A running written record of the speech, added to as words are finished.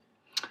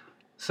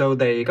So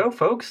there you go,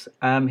 folks.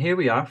 Here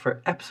we are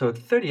for episode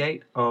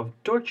 38 of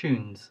Door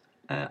Tunes.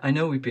 I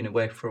know we've been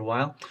away for a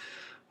while,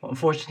 but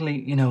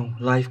unfortunately,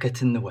 life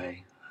gets in the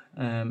way.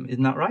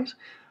 Isn't that right?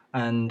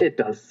 And It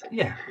does.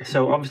 yeah,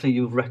 so obviously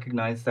you'll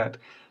recognise that,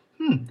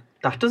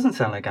 that doesn't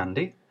sound like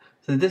Andy.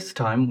 So this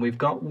time we've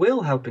got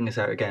Will helping us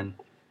out again.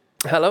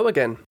 Hello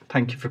again.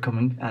 Thank you for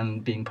coming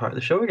and being part of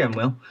the show again,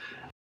 Will.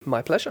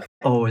 My pleasure.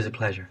 Always a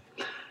pleasure.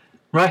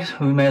 Right,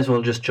 we may as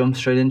well just jump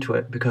straight into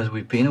it because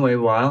we've been away a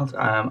while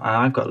and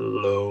I've got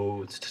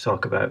loads to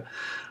talk about.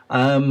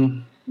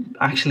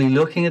 Actually,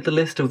 looking at the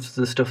list of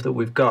the stuff that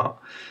we've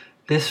got,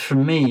 this for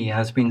me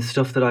has been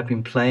stuff that I've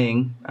been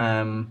playing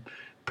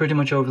pretty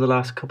much over the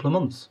last couple of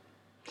months.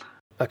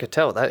 I could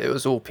tell that it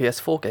was all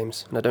PS4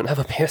 games, and I don't have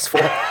a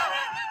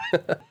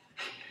PS4.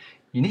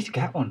 You need to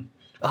get one.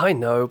 I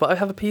know, but I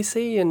have a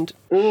PC and...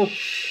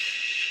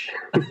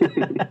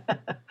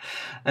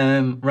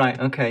 Right,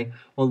 okay.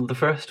 Well, the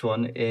first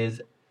one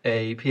is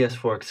a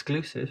PS4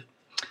 exclusive.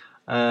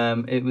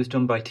 It was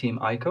done by Team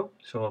Ico,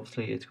 so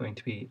obviously it's going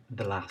to be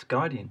The Last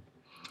Guardian.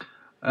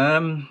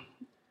 Right,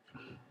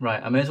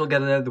 I may as well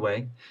get it out of the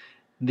way.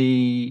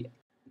 The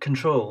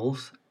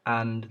controls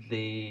and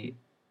the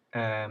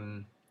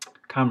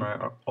camera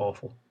are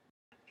awful.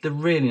 They're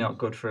really not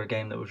good for a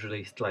game that was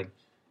released last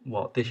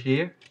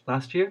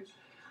year?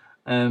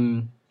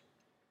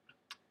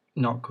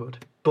 Not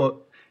good. But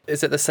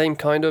is it the same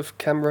kind of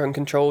camera and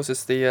controls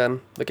as the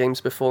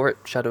games before it,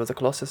 Shadow of the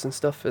Colossus and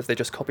stuff? Have they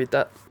just copied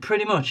that?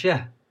 Pretty much,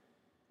 yeah.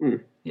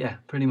 Yeah,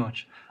 pretty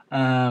much.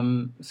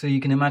 So you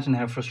can imagine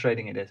how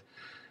frustrating it is.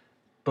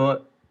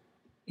 But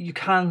you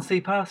can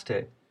see past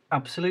it,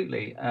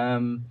 absolutely.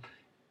 And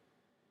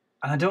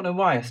I don't know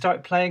why. I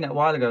started playing it a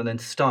while ago and then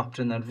stopped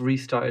and then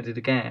restarted it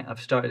again.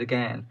 I've started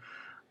again.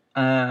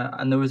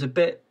 And there was a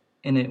bit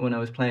in it when I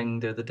was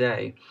playing the other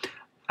day.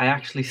 I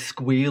actually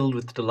squealed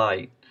with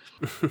delight.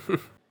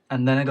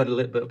 And then I got a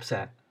little bit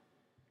upset.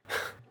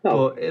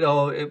 But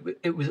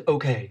it was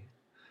okay.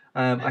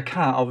 I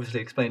can't obviously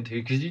explain to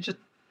you because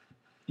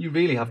you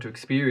really have to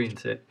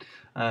experience it.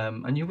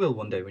 And you will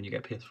one day when you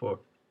get PS4.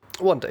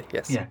 One day,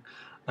 yes. Yeah.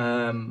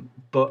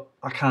 But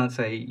I can't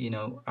say,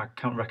 I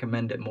can't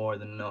recommend it more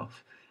than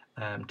enough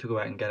to go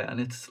out and get it. And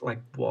it's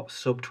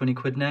sub 20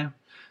 quid now?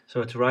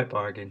 So it's a right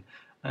bargain.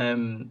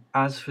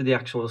 As for the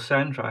actual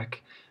soundtrack,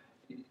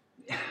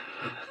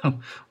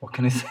 what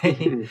can I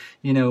say?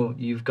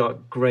 You've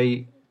got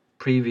great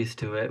previews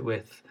to it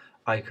with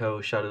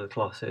Ico, Shadow of the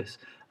Colossus,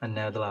 and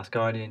now The Last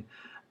Guardian.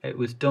 It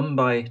was done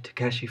by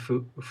Takeshi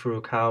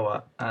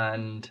Furukawa,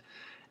 and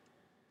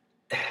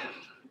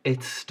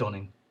it's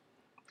stunning.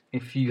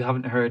 If you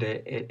haven't heard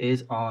it, it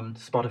is on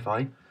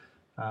Spotify,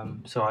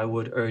 so I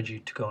would urge you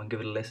to go and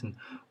give it a listen.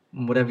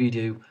 And whatever you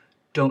do,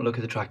 don't look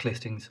at the track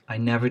listings. I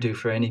never do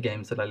for any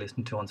games that I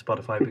listen to on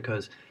Spotify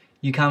because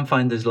you can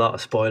find there's a lot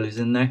of spoilers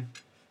in there.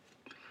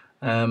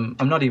 I'm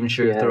not even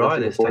sure if there are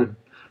this time,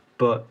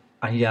 but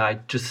I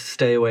just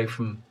stay away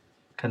from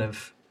kind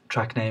of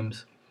track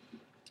names.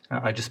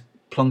 I just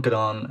plunk it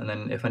on, and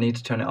then if I need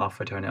to turn it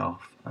off, I turn it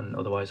off, and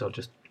otherwise I'll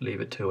just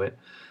leave it to it.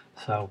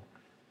 So,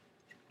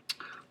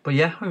 but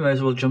yeah, we might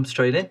as well jump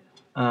straight in.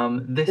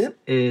 This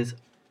is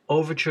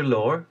Overture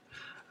Lore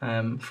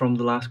from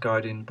The Last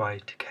Guardian by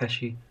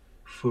Takeshi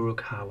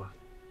Furukawa.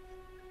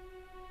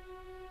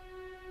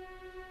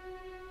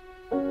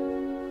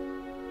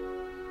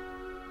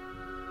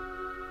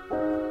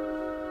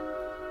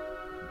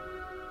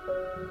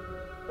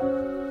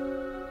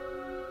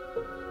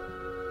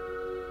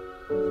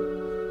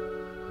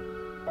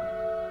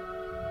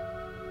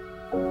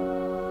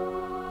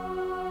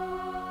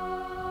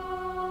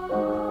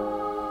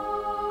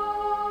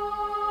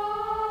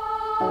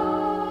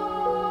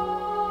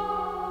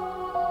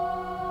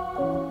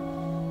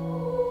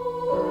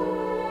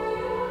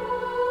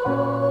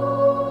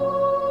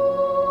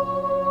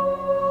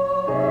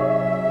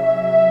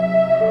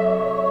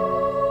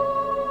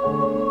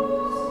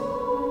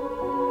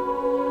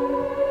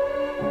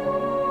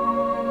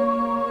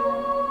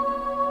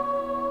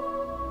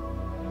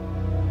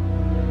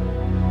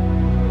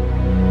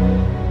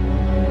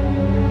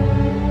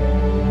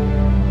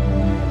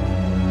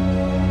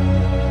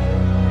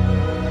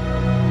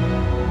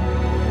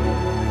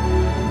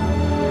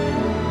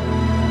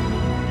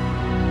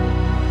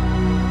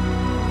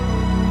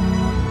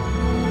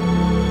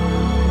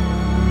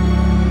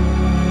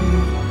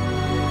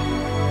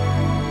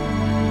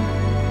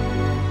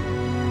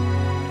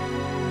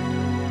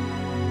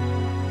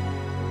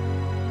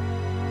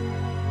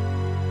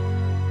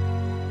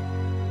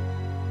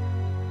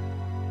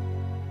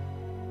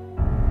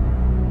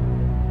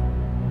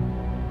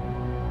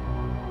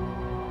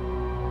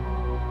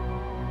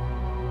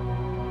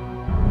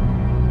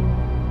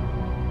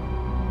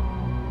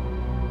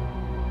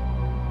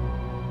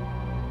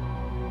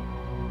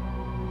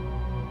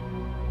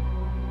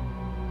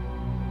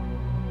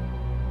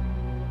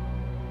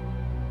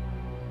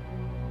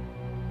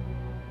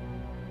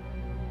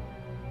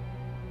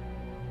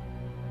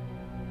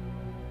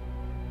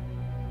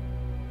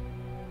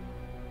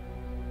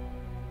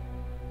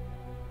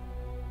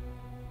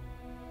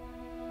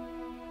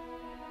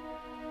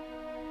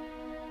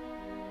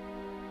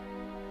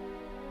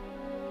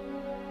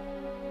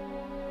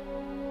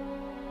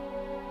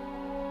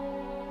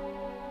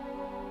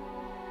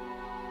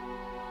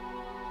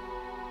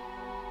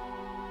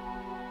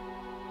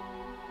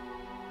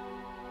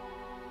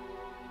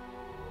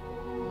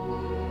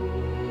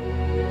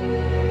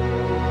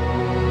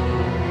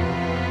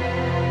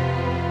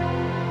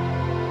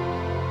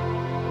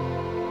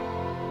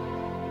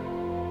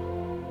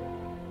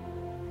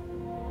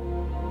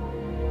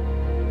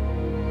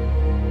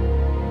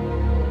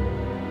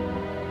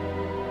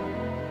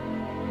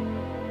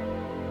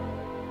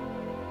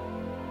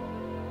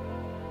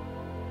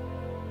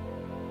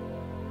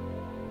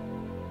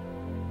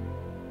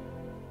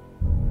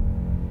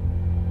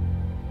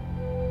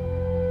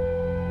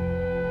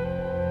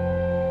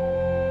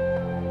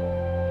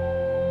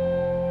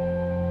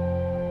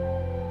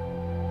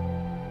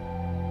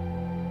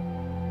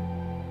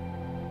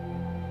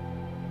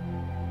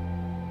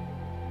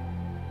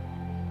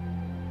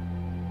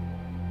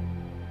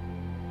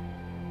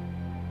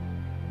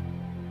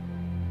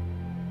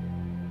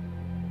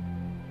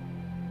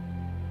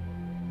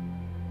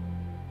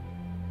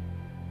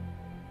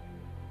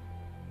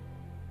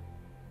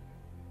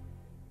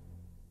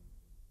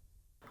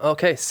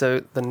 Okay,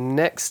 so the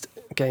next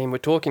game we're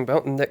talking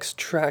about, the next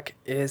track,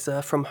 is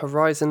from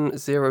Horizon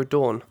Zero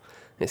Dawn.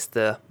 It's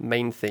the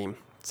main theme.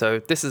 So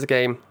this is a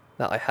game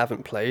that I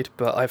haven't played,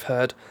 but I've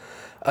heard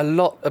a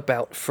lot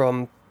about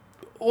from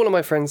all of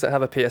my friends that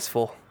have a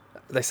PS4.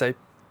 They say,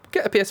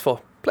 get a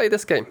PS4, play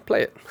this game,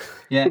 play it.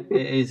 Yeah,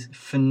 it is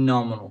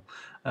phenomenal.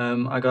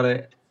 I got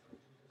it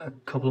a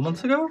couple of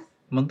months ago,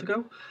 a month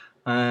ago.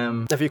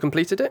 Have you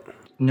completed it?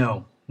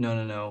 No.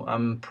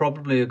 I'm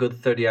probably a good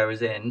 30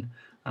 hours in,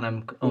 and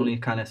I'm only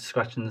kind of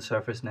scratching the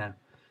surface now.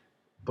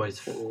 But it's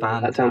fantastic.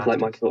 That sounds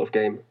like my sort of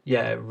game.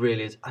 Yeah, it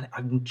really is.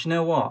 And do you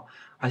know what?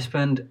 I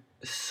spend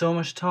so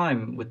much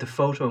time with the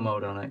photo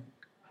mode on it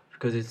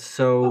because it's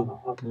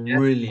so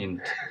brilliant.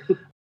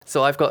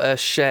 So I've got a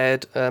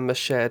shared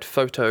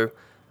photo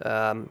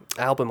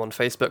album on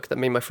Facebook that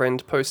me and my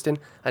friend post in,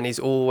 and he's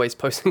always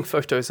posting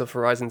photos of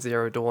Horizon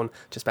Zero Dawn,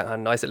 just about how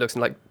nice it looks,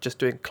 and like just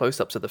doing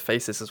close-ups of the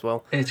faces as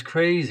well. It's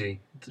crazy.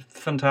 It's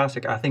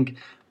fantastic. I think,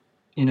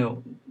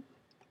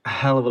 a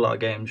hell of a lot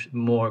of games,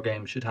 more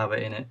games should have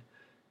it in it,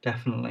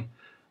 definitely.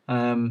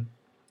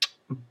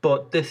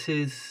 But this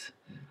is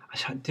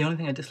the only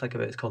thing I dislike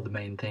about it is called the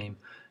main theme.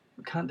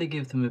 Can't they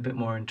give them a bit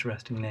more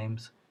interesting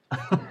names?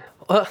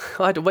 Well,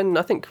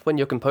 I think when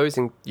you're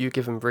composing, you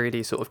give them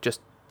really sort of just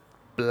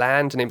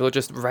bland names or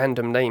just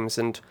random names,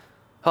 and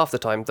half the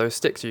time those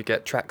sticks you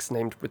get tracks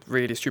named with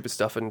really stupid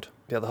stuff, and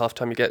the other half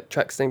time you get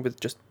tracks named with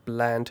just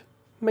bland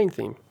main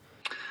theme.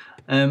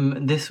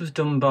 This was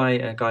done by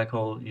a guy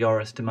called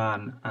Joris de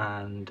Man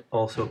and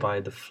also by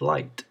The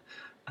Flight.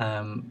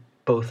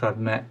 Both I've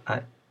met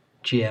at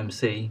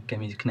GMC, Game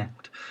Music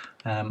Connect,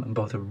 and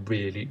both are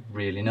really,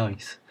 really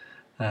nice.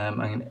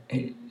 And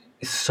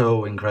it's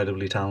so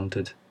incredibly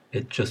talented.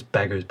 It just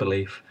beggars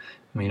belief.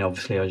 I mean,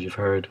 obviously, as you've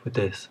heard with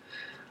this,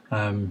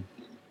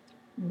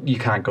 you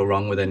can't go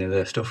wrong with any of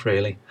their stuff,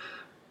 really.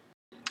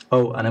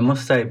 Oh, and I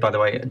must say, by the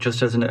way,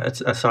 just as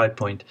a side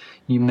point,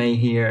 you may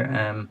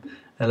hear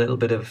a little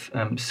bit of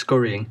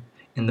scurrying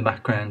in the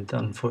background.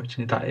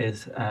 Unfortunately, that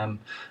is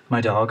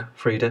my dog,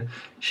 Frida.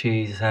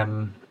 She's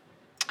rather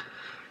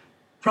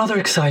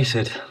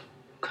excited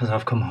because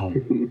I've come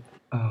home.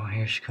 Oh,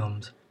 here she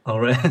comes. All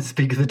right,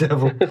 speak of the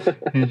devil.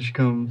 Here she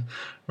comes.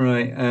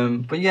 Right,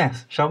 but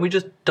yes, shall we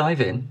just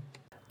dive in?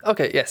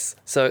 Okay, yes.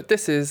 So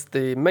this is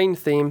the main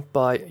theme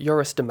by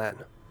Joris de Man.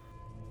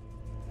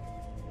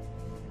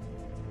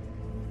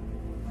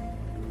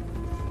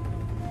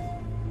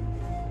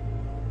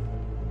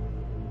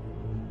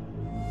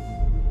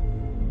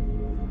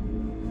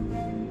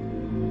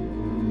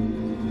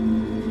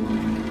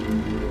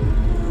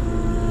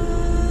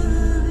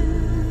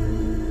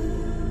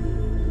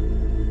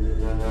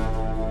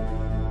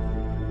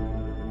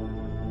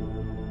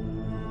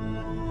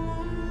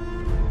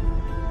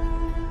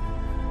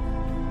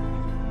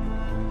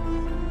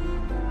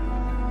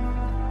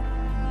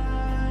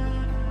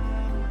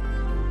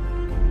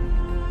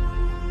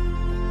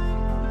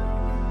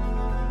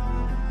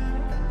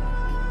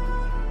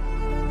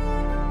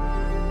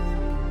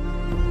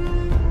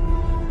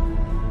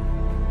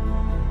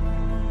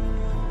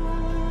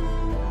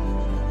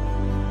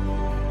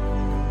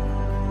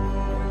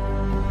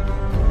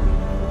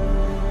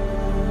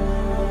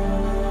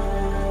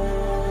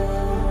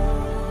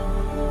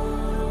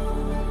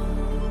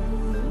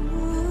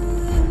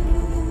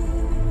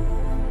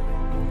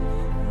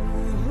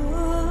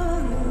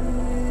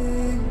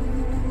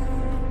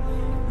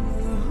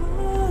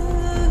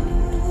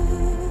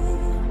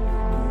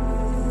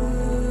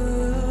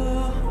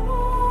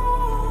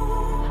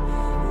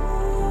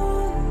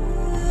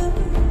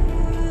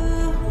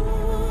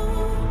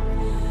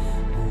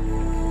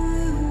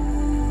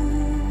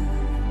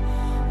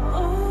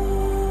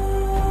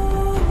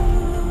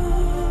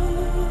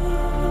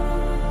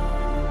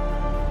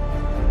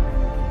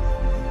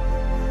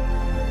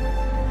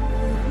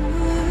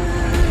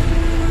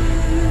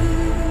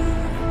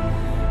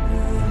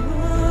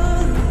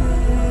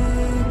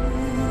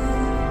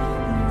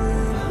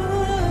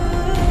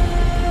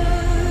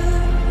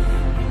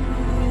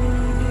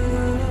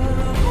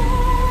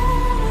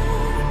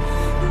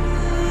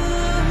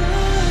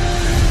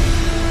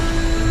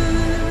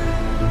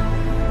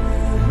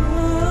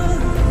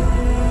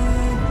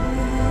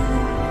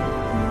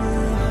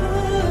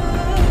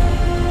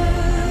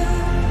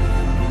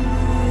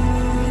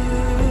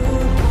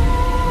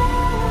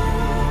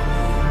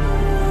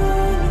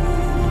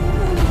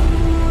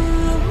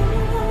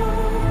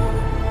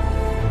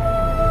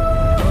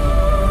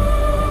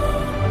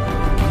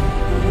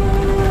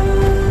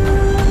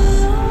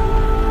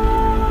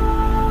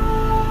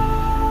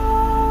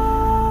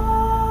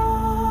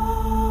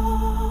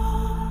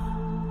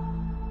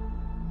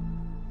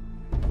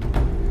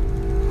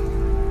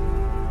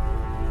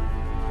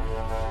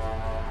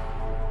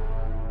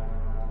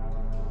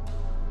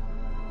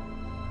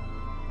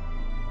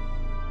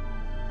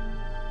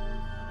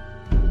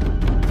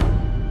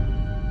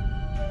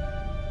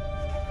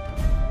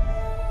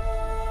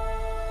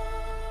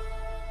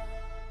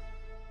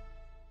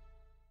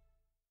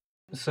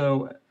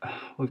 So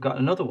we've got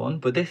another one,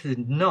 but this is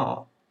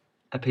not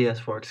a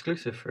PS4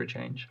 exclusive for a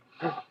change.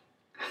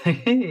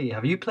 Hey,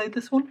 have you played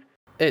this one?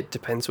 It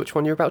depends which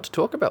one you're about to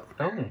talk about.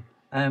 Oh,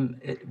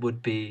 it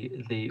would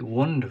be the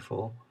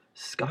wonderful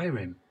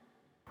Skyrim.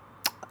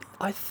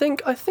 I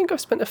think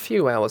I've spent a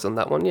few hours on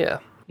that one, yeah.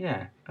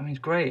 Yeah, I mean, it's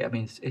great. I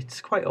mean, it's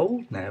quite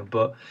old now,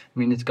 but I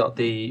mean, it's got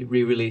the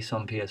re-release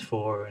on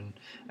PS4 and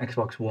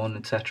Xbox One,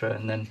 etc.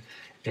 And then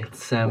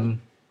it's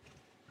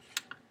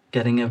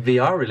getting a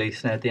VR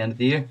release now at the end of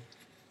the year.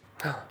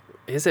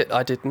 Is it?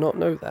 I did not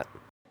know that.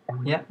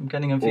 Yeah, I'm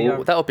getting a VR.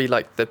 Oh, that'll be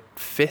like the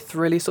 5th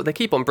release. So they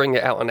keep on bringing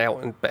it out and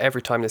out, but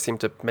every time they seem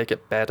to make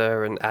it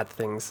better and add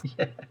things.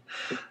 Yeah.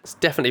 It's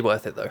definitely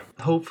worth it, though.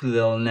 Hopefully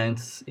they'll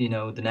announce,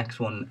 the next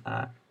one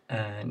at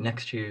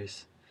next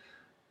year's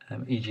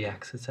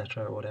EGX,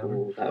 etc. or whatever.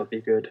 Oh, that would be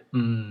good.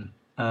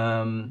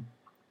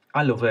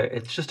 I love it.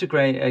 It's just a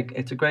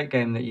great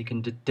game that you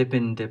can dip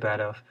in, dip out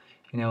of.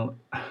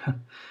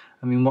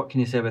 I mean, what can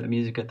you say about the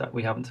music that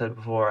we haven't said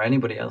before, or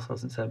anybody else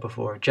hasn't said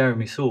before?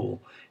 Jeremy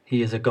Soule,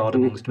 he is a god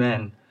amongst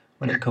men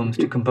when it comes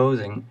to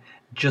composing.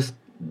 Just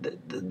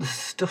the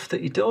stuff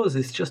that he does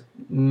is just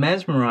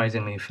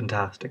mesmerizingly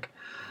fantastic.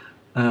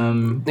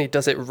 He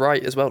does it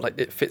right as well. Like,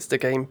 it fits the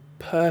game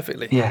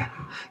perfectly. Yeah,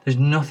 there's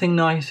nothing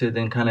nicer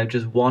than kind of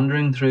just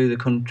wandering through the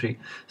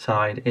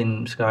countryside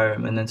in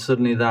Skyrim, and then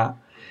suddenly that,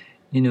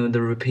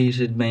 the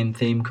repeated main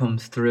theme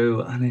comes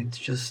through, and it's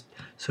just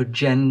so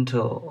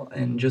gentle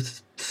and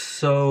just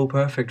so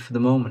perfect for the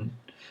moment,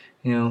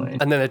 And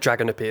then a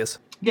dragon appears.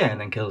 Yeah,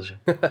 and then kills you.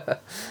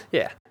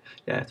 Yeah.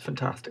 Yeah, it's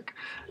fantastic.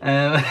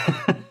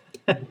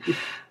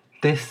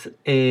 This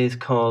is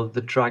called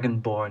The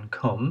Dragonborn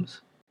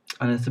Comes,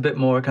 and it's a bit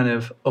more kind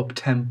of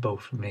up-tempo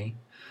for me.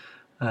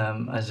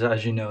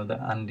 As you know, that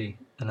Andy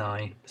and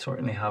I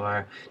certainly have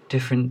our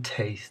different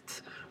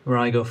tastes, where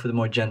I go for the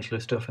more gentler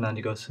stuff and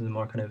Andy goes for the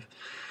more kind of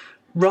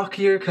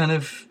rockier, kind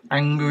of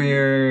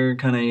angrier,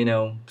 kind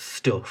of,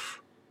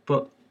 stuff.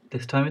 But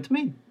this time it's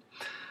me.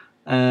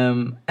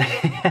 So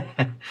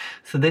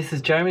this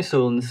is Jeremy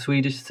Soule and the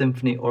Swedish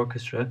Symphony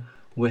Orchestra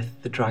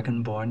with The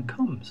Dragonborn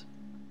Comes.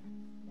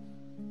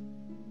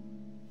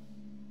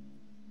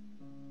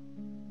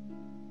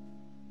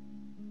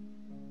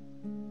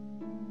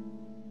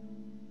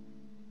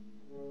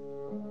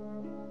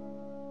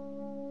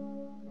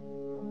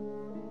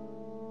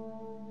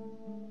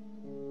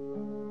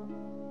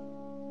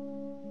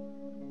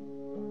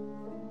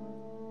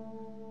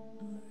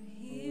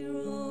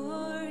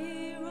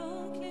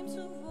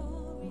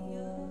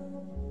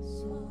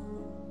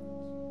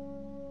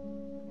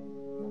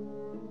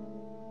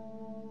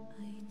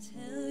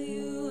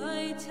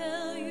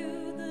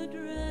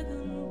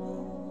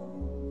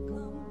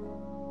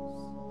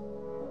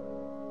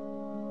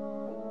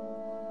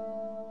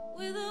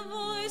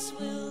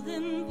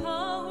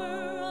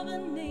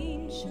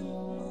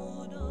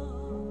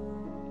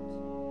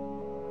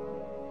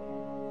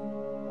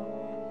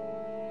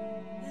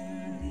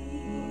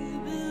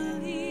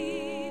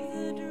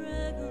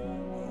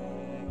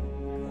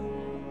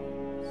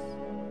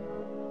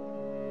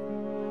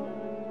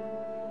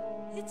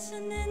 It's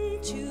an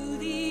end to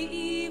the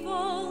evil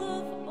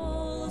of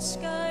all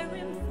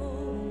Skyrim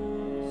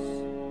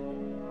foes.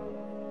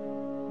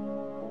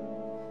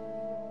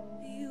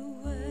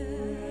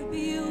 Beware,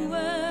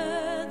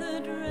 beware,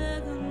 the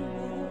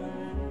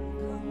Dragonborn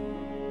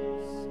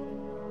comes.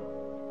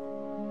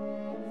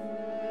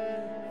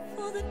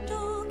 For the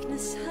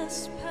darkness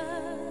has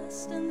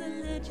passed and the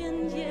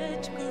legend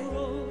yet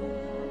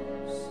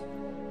grows.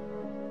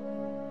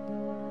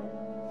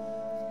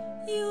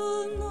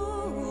 You'll know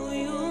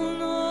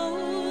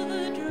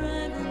the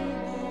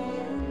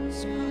Dragonborn's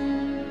come.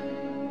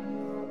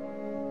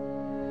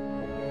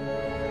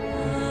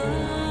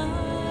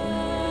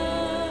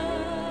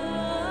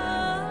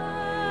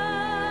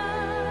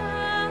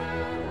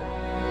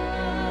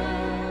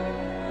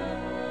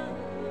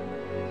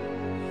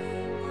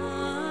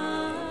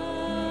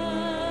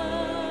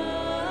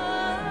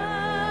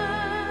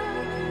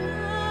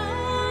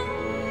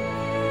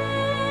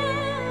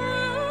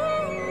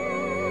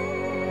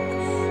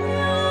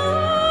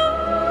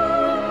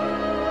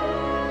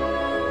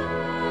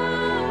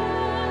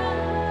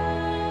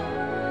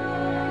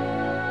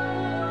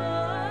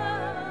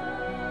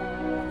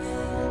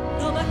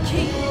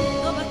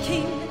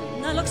 Novakin,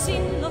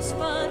 naloksin los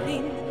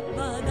varin,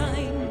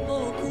 vadain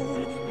bokul,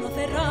 no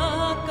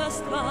ferrakas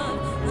dval,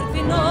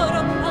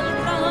 alfinorom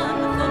altran,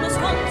 donos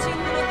honsin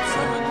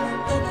lotsan,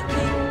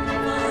 Novakin,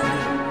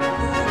 varin,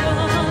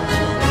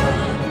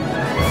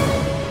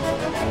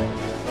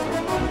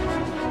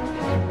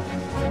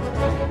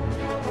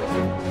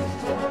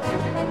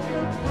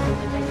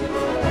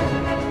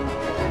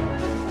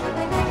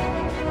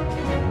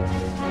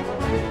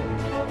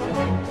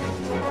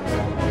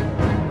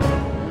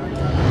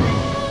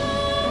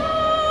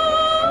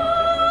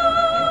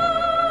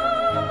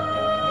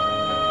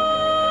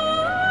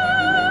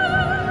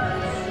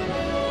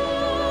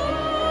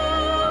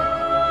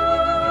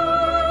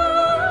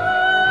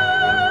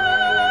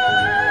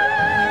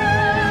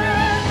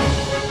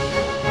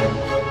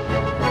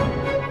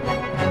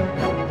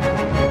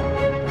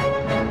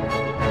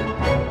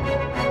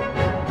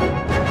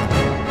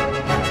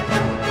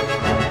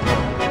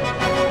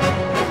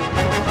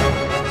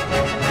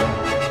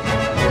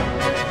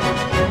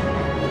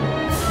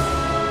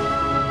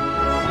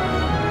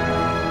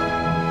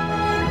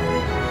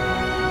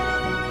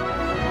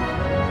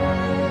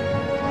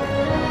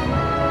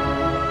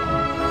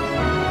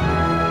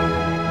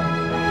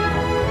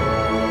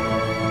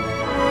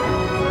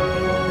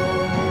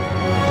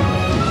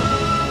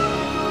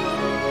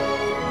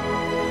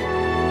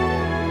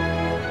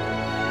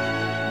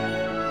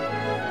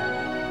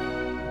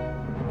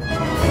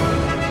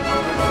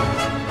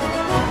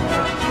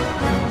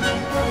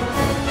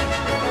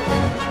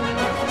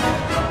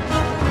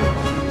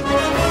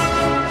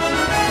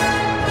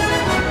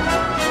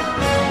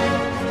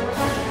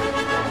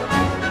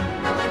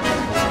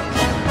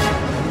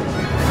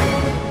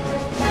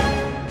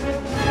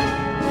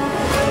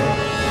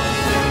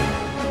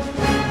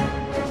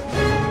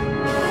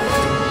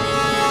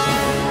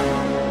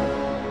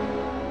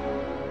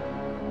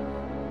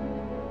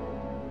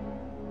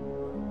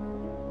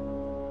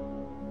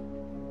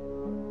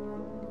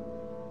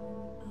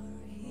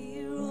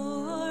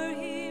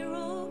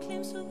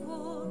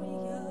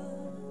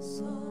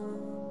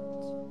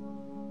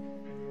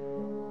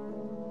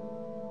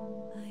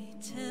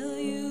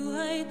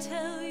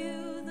 tell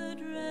you the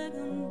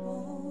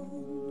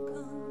dragonborn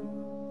comes,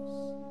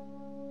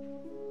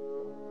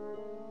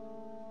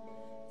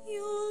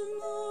 you'll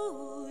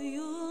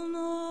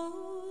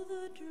know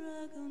the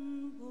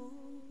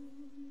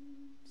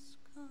dragonborn's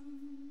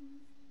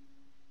come.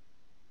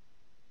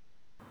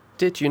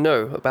 Did you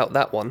know about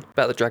that one,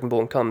 about the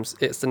Dragonborn Comes?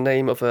 It's the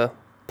name of a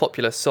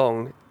popular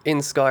song in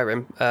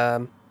Skyrim,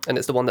 and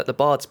it's the one that the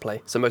bards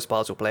play, so most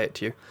bards will play it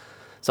to you.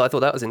 So I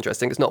thought that was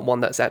interesting. It's not one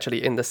that's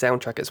actually in the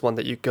soundtrack, it's one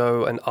that you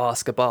go and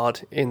ask a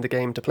bard in the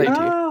game to play to you.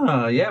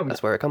 Ah, yeah.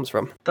 That's where it comes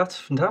from. That's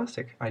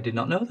fantastic. I did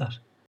not know that.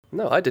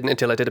 No, I didn't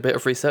until I did a bit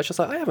of research. I was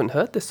like, I haven't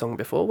heard this song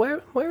before.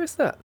 Where is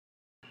that?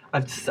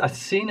 I've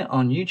seen it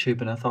on YouTube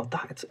and I thought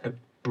that's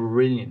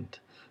brilliant.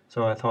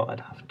 So I thought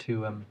I'd have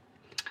to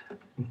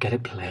get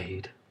it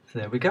played. So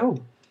there we go.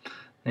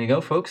 There you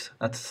go, folks.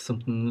 That's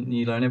something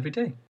you learn every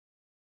day.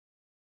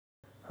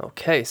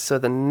 Okay, so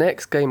the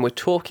next game we're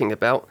talking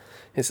about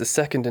is the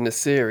second in the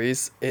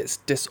series. It's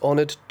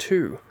Dishonored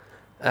 2.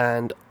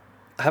 And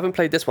I haven't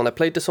played this one. I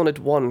played Dishonored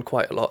 1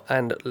 quite a lot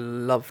and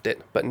loved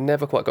it, but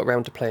never quite got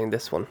around to playing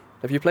this one.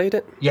 Have you played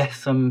it?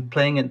 Yes, I'm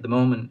playing it at the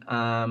moment.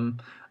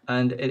 And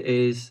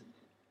it's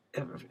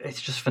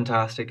just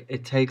fantastic.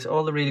 It takes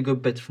all the really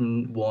good bits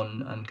from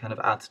 1 and kind of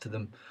adds to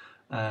them.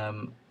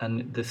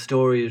 And the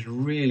story is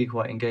really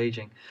quite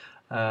engaging.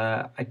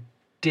 I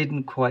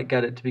didn't quite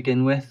get it to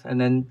begin with, and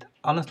then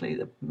honestly,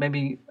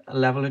 maybe a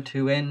level or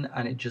 2 in,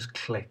 and it just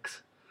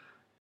clicks.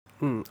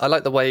 I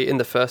like the way in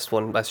the first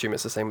one, I assume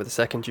it's the same with the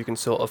second, you can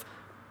sort of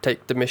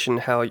take the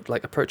mission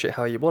approach it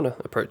how you want to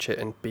approach it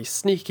and be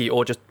sneaky,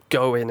 or just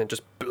go in and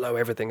just blow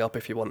everything up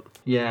if you want.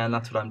 Yeah, and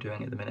that's what I'm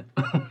doing at the minute.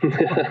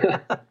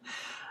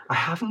 I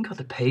haven't got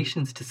the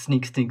patience to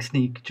sneak. Do you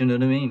know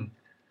what I mean?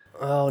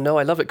 Oh no,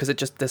 I love it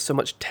because there's so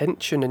much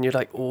tension, and you're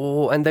like,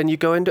 oh, and then you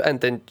go into,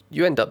 and then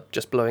you end up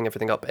just blowing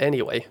everything up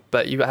anyway.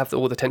 But you have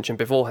all the tension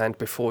beforehand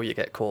before you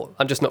get caught.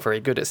 I'm just not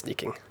very good at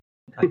sneaking.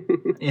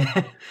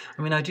 Yeah,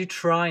 I mean, I do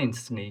try and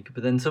sneak,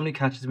 but then somebody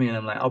catches me, and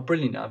I'm like, oh,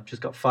 brilliant! I've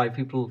just got 5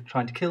 people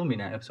trying to kill me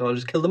now, so I'll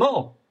just kill them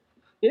all.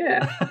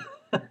 Yeah.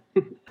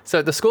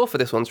 So the score for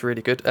this one's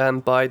really good,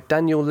 by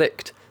Daniel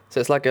Licht.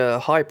 So it's like a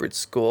hybrid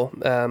score.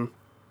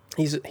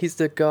 He's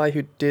the guy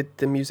who did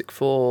the music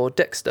for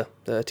Dexter,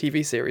 the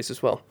TV series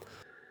as well.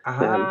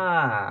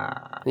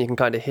 Ah. You can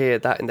kind of hear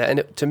that in there.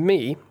 And to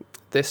me,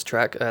 this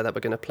track that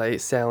we're going to play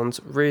sounds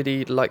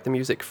really like the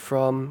music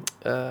from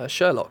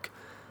Sherlock.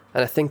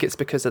 And I think it's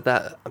because of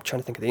that. I'm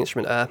trying to think of the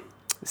instrument.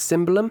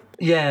 Cymbalum?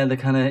 Yeah, the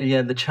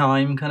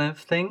chime kind of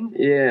thing.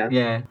 Yeah.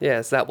 Yeah. Yeah,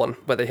 it's that one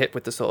where they hit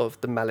with the sort of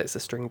the mallets,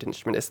 the stringed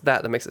instrument. It's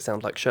that makes it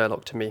sound like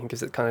Sherlock to me,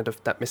 because it's kind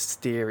of that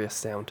mysterious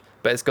sound.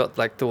 But it's got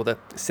like all the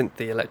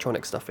synthy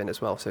electronic stuff in as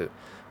well, so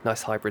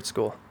nice hybrid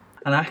score.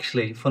 And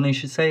actually, funny you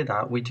should say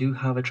that, we do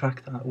have a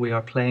track that we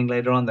are playing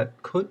later on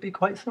that could be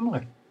quite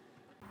similar.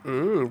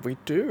 We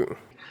do.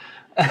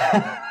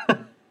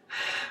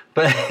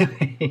 But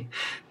anyway,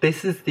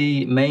 this is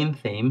the main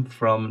theme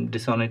from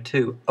Dishonored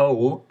 2.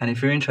 Oh, and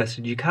if you're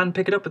interested, you can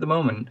pick it up at the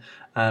moment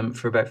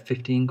for about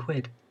 15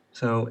 quid.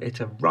 So it's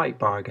a right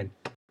bargain.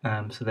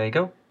 So there you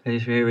go.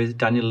 Here is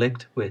Daniel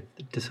Licht with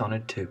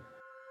Dishonored 2.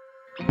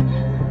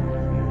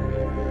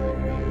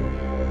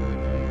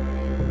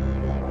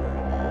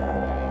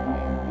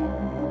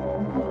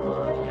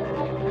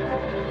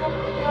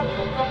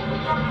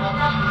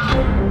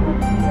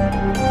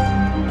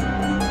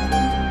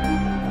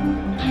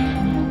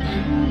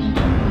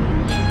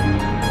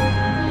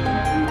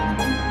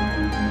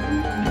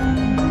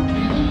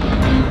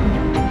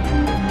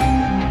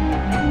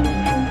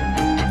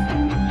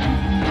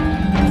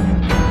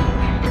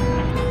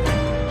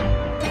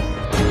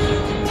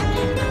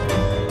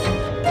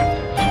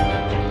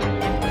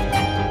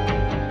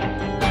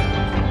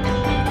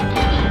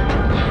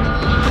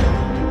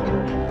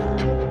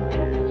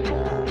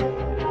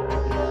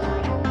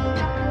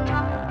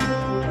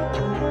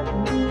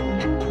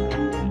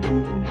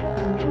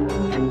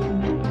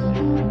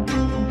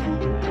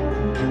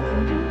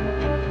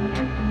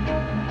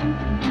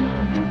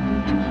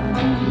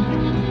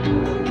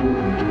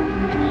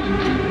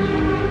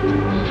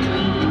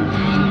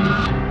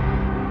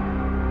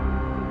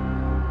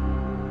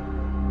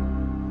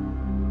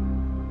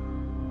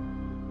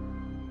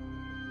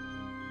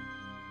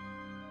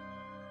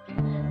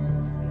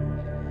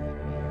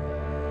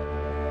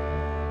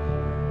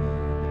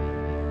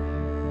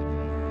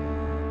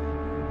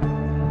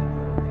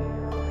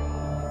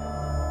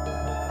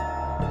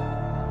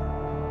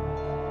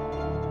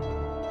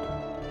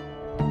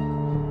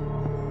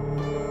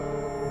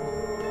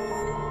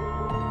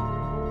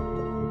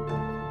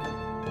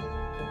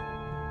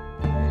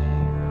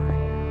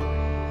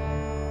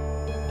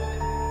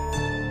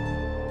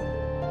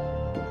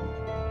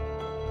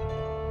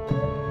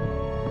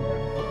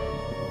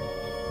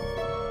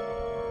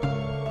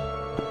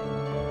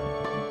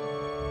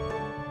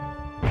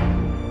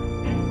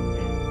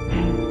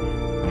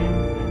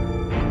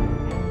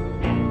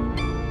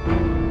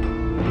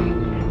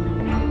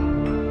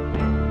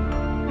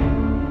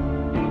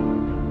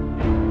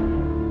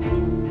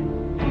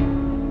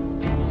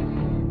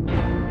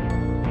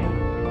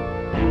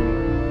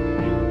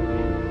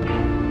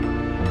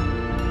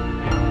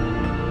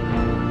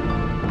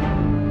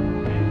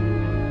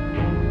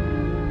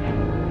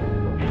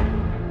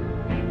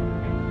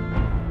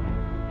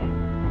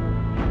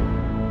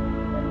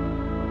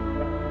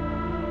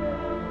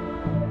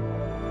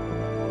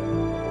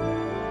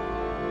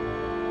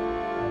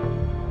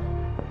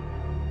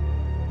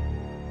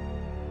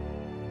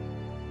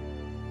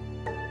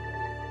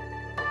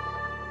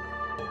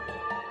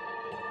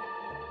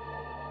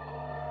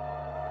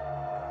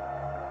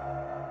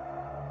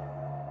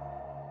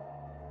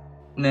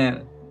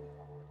 Now,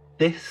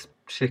 this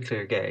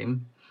particular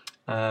game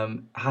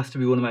has to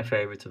be one of my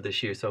favourites of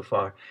this year so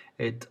far.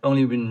 It's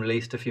only been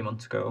released a few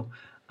months ago,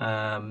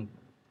 and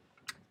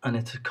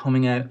it's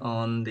coming out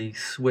on the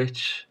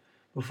Switch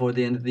before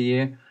the end of the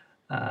year.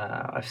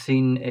 I've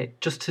seen it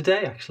just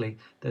today, actually.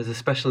 There's a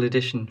special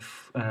edition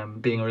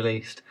being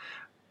released,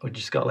 which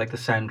has got like the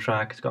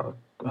soundtrack, it's got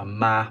a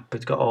map,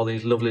 it's got all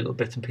these lovely little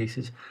bits and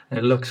pieces, and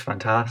it looks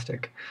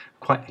fantastic.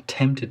 Quite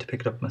tempted to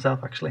pick it up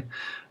myself, actually.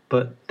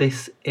 But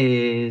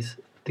the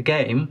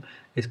game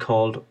is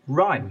called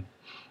Rime.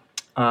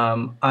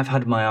 I've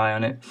had my eye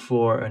on it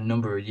for a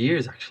number of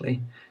years,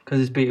 actually,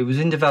 because it was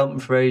in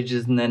development for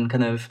ages, and then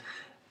kind of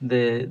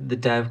the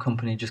dev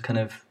company just kind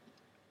of,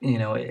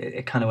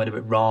 it kind of went a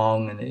bit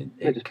wrong, and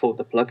They just pulled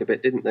the plug a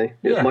bit, didn't they?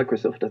 It was Yeah.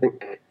 Microsoft, I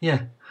think.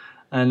 yeah,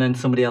 and then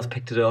somebody else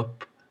picked it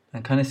up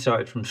and kind of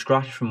started from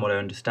scratch, from what I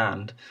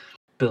understand,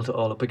 built it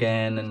all up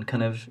again, and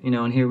kind of,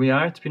 and here we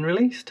are. It's been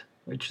released,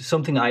 which is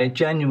something I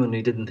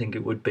genuinely didn't think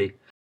it would be.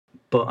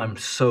 But I'm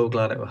so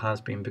glad it has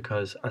been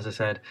because, as I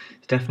said,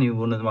 it's definitely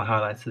one of my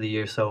highlights of the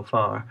year so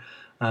far.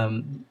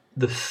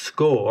 The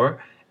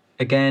score,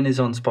 again, is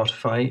on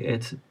Spotify.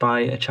 It's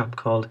by a chap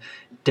called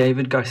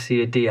David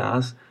Garcia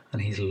Diaz,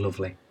 and he's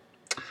lovely.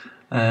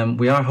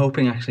 We are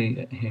hoping,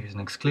 actually, here's an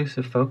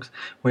exclusive, folks.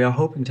 We are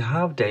hoping to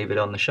have David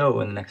on the show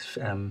in the next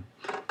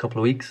couple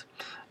of weeks,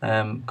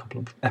 couple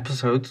of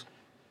episodes.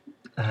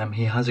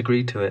 He has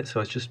agreed to it, so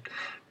it's just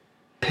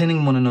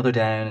pinning one another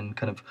down and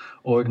kind of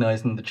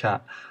organising the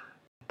chat.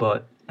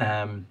 But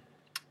I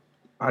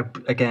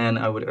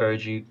would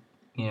urge you,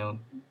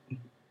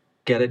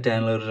 get it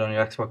downloaded on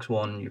your Xbox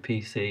One, your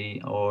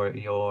PC, or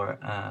your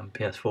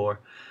PS4.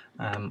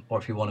 Or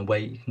if you want to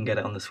wait, you can get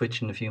it on the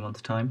Switch in a few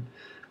months' time.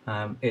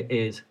 It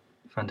is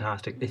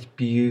fantastic. It's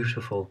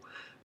beautiful.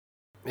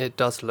 It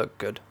does look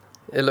good.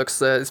 It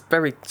looks, it's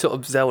very sort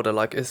of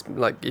Zelda-like. It's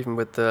like even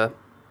with the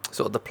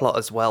sort of the plot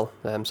as well.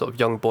 Sort of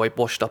young boy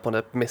washed up on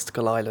a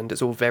mystical island.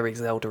 It's all very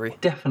Zelda-y.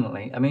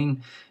 Definitely. I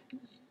mean,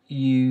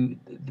 the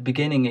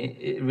beginning,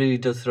 it really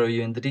does throw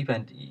you in the deep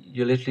end.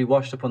 You're literally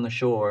washed up on the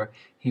shore.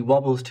 He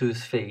wobbles to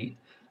his feet,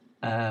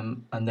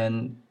 and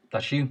then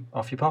that's you.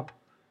 Off you pop.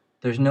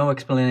 There's no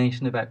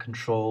explanation about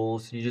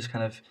controls. You just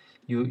kind of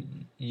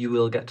you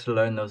will get to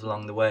learn those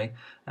along the way.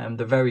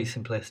 They're very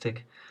simplistic.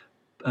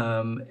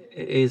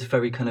 It is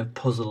very kind of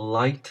puzzle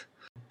light,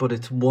 but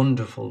it's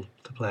wonderful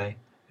to play.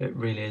 It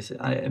really is.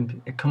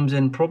 It comes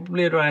in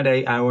probably at around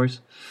 8 hours,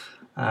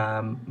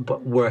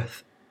 but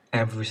worth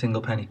every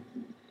single penny,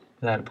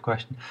 without a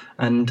question.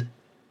 And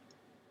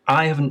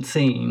I haven't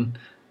seen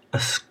a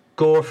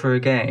score for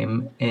a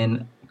game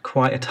in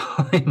quite a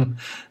time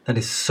that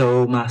is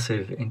so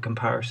massive in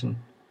comparison.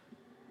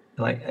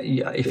 Like,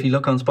 if you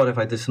look on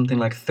Spotify, there's something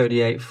like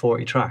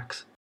 38-40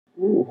 tracks.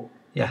 Ooh.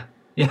 Yeah.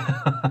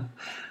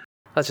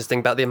 I just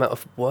think about the amount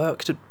of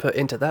work to put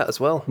into that as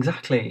well.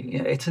 Exactly.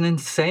 It's an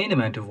insane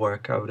amount of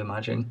work, I would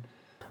imagine.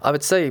 I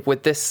would say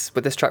with this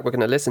track we're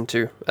going to listen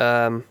to,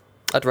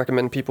 I'd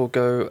recommend people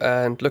go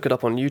and look it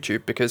up on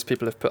YouTube because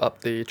people have put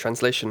up the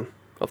translation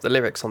of the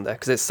lyrics on there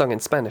because it's sung in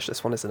Spanish,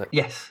 this one, isn't it?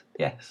 Yes.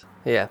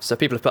 Yeah, so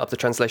people have put up the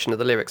translation of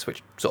the lyrics,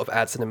 which sort of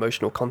adds an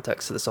emotional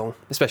context to the song,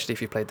 especially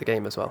if you played the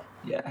game as well.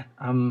 Yeah.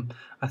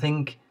 I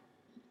think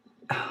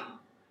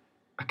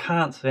I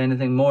can't say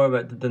anything more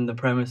about than the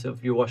premise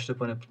of you're washed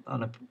up on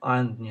a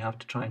island and you have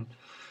to try and,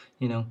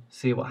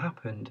 see what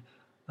happened.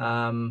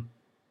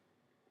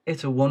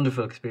 It's a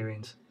wonderful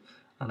experience,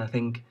 and I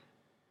think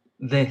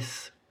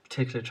this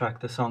particular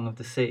track, "The Song of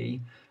the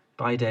Sea"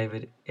 by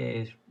David,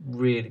 is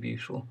really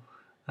beautiful.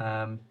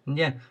 And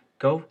yeah,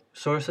 go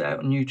source it out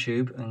on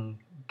YouTube and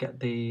get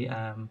the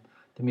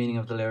meaning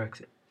of the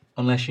lyrics.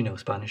 Unless you know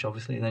Spanish,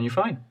 obviously, then you're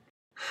fine.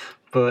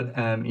 But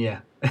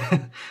yeah,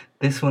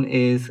 this one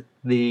is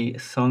 "The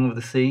Song of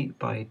the Sea"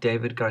 by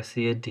David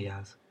Garcia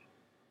Diaz.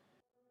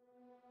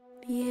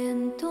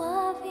 Viento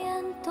a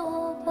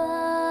viento va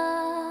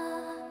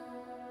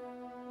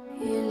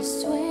el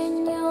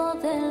sueño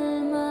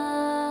del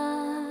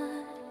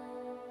mar,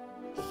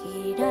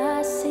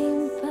 gira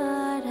sin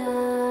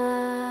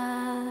parar.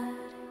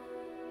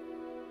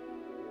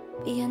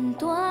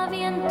 Viento a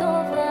viento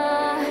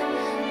va,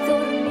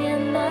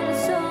 durmiendo al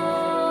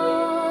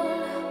sol,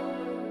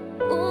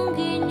 un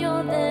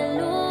guiño de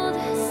luz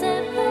se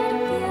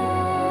perdió.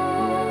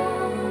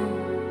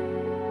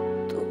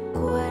 Tu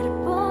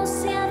cuerpo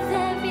se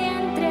hace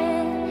vientre,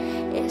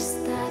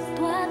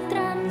 estatua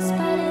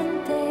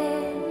transparente,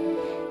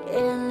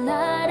 en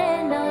la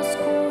arena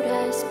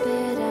oscura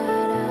esperarás.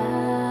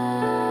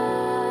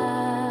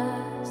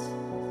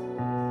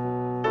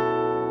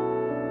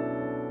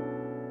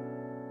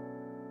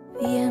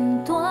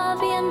 Viento a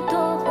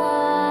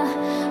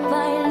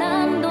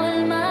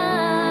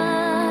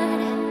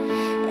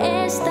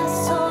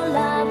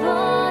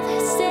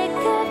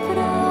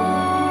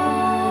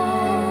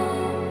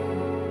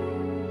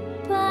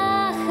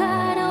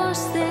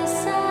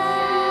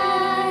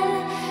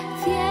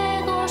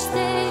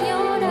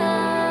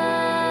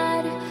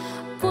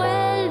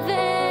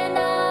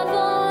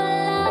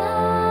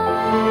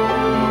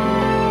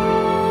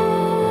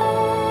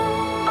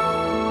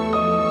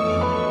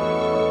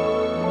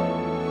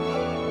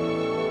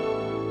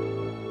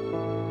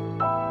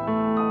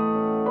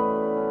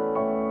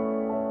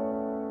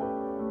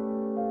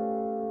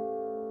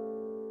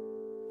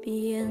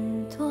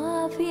Viento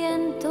a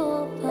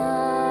viento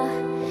va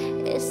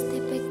este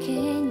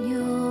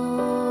pequeño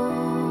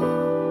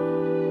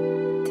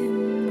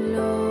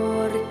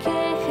temblor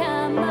que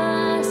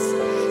jamás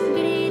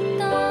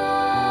gritó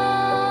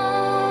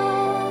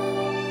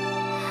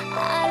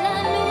a la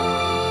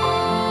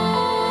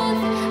luz,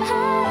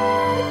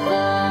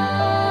 al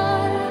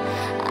mar,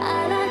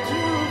 a la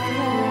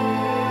lluvia,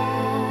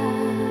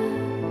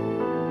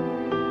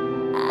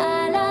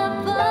 a la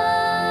voz,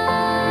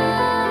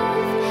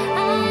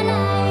 al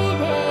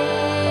aire,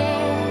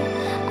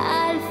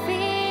 al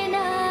final.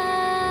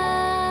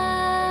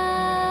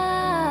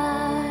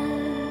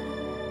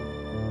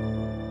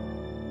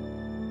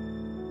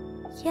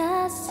 Y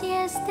así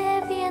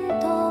este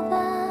viento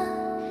va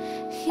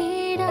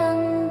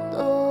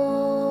girando,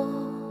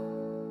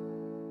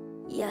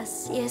 y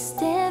así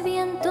este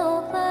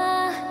viento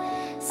va,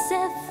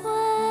 se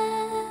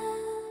fue,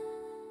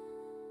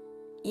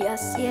 y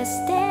así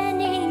este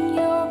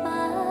niño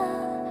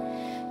va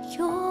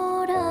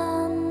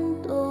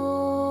llorando,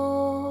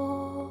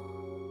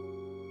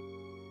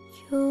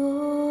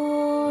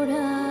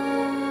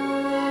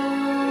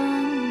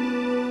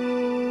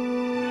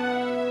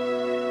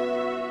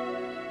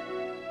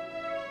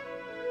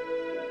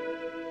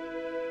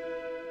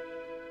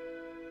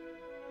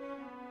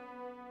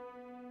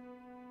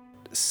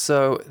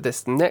 So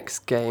this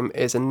next game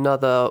is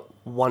another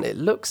one. It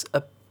looks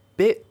a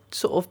bit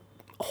sort of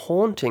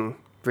haunting,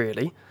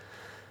 really.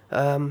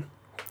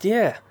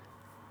 Yeah,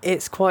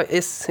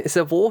 it's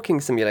a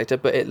walking simulator,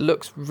 but it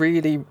looks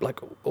really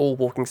like all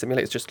walking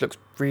simulators. Just looks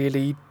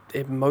really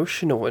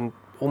emotional and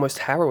almost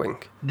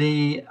harrowing.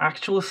 The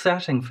actual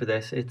setting for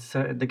this, it's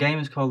the game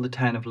is called The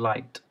Town of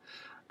Light,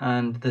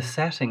 and the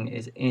setting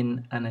is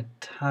in an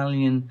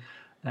Italian,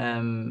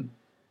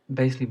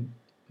 basically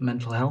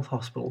mental health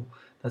hospital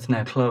that's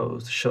now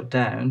closed, shut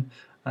down,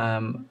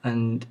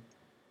 and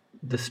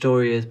the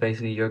story is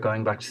basically you're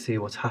going back to see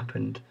what's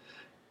happened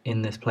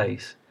in this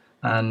place,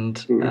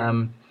 and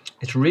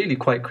it's really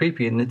quite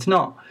creepy, and it's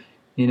not,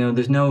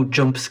 there's no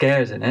jump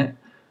scares in it,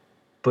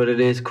 but it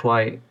is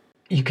quite.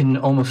 You can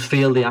almost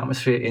feel the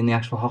atmosphere in the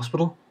actual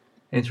hospital.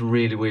 It's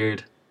really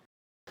weird.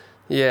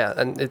 Yeah,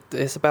 and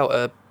it's about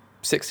a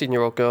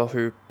 16-year-old girl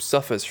who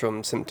suffers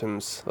from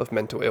symptoms of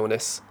mental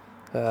illness,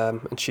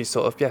 and she's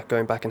sort of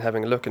going back and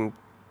having a look and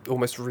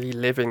almost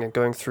reliving and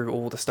going through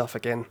all the stuff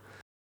again.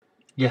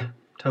 Yeah,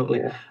 totally.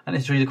 Yeah. And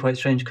it's really quite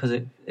strange because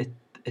it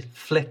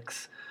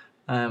flicks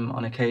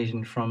on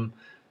occasion from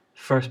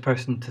first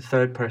person to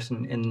third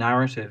person in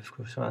narrative,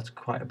 so that's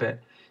quite a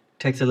bit. It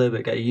takes a little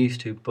bit to get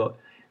used to, but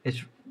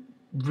it's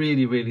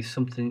really, really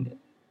something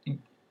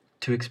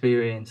to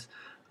experience.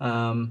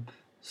 Something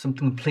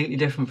completely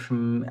different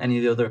from any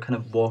of the other kind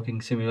of walking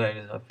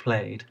simulators I've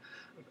played.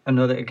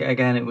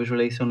 Again, it was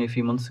released only a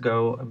few months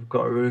ago. I've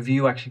got a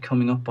review actually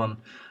coming up on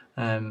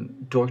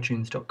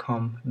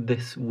dorktunes.com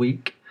this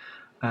week.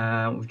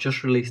 We've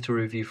just released a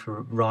review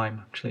for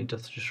Rime, actually,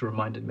 just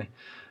reminded me.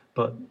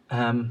 But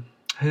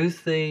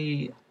who's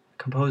the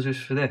composers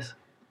for this?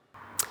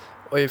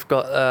 We've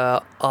got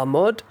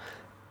Armod,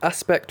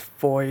 Aspect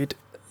Void,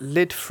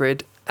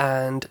 Lidfrid,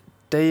 and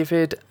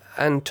David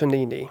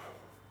Antonini.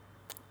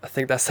 I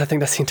think that's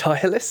the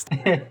entire list.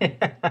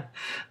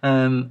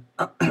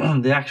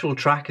 The actual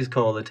track is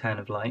called The Town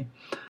of Light.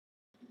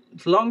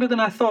 It's longer than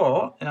I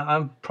thought.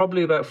 I'm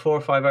probably about 4 or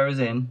 5 hours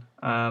in.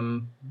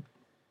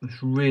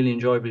 It's really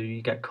enjoyable.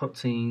 You get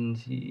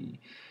cutscenes. You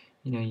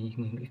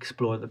can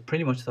explore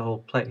pretty much the whole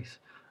place.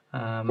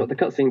 But the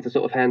cutscenes are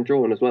sort of hand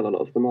drawn as well. A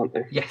lot of them, aren't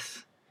they?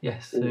 Yes.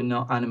 They're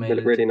not They animated.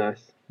 look really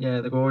nice. Yeah,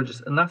 they're gorgeous,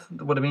 and that's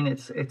what I mean.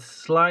 It's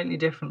slightly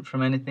different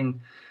from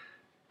anything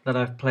that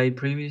I've played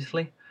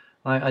previously.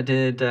 I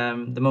did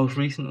the most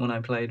recent one I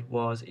played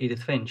was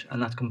Edith Finch,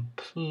 and that's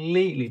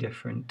completely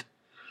different,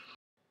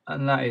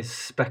 and that is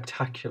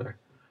spectacular.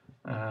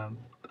 I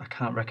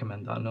can't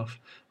recommend that enough.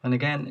 And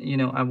again,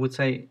 I would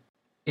say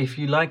if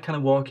you like kind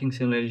of walking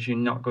simulators, you're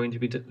not going to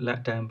be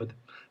let down by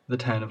the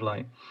Town of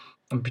Light,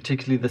 and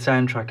particularly the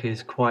soundtrack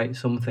is quite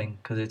something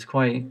because it's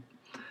quite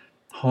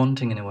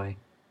haunting in a way.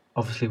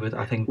 Obviously, with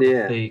I think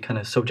the kind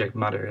of subject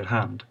matter at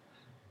hand.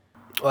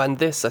 And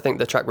this, I think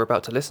the track we're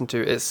about to listen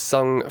to, is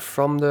sung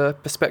from the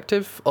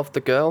perspective of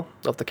the girl,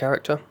 of the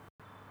character.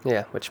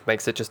 Yeah, which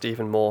makes it just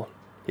even more,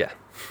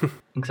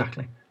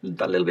 Exactly.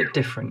 That little bit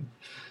different.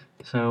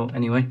 So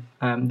anyway,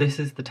 this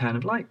is The Town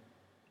of Light.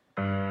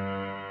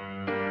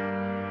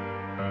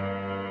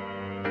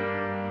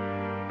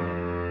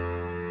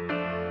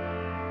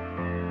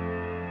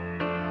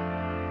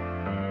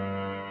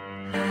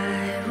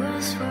 I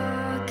was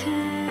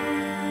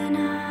walking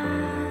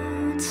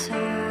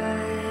outside,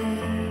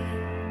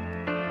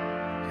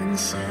 and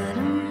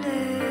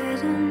suddenly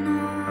the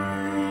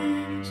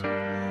noise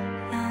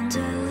and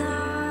the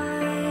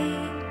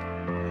light.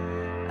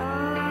 I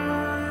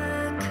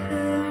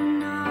could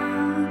no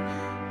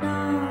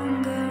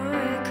longer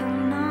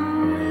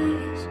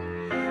recognize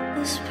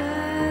the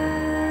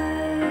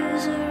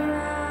space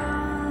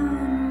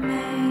around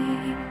me.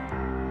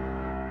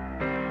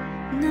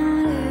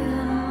 Not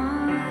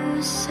even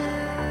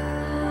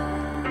myself.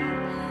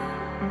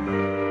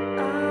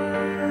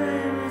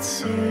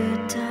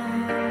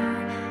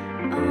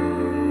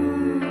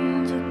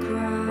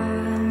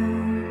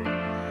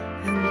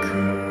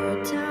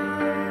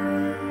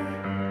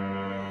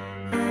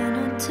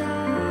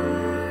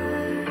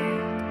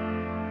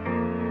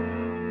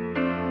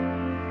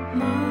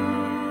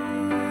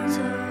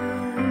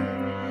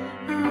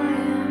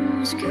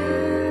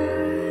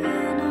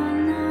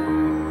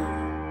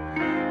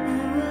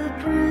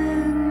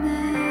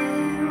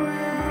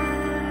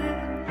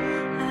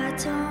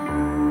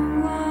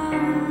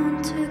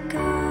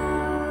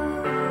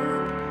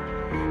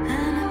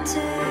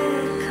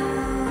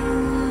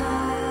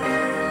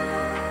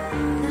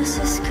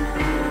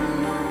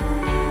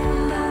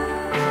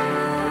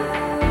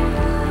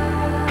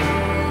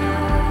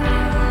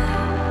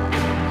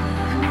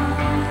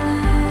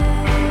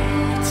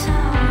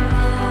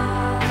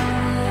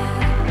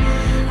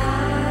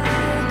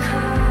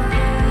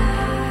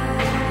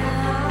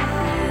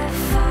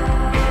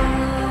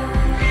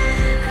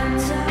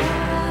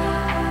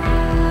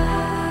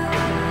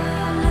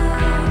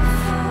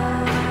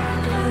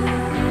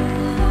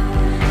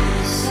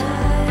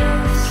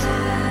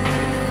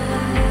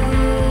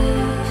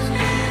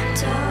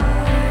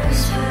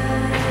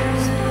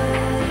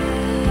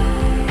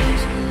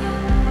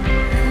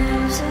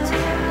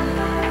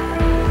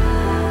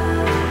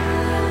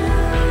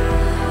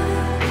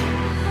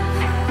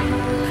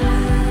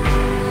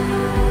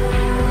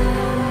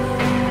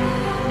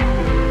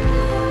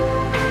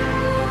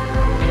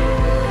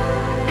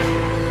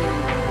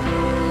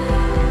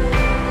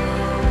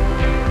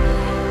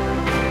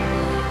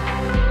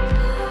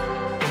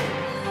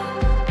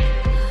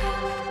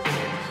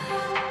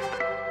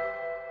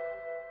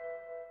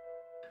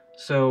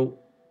 So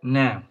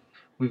now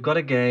we've got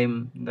a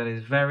game that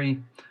is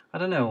very, I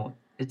don't know,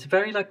 it's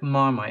very like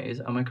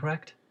Marmite. Am I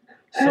correct?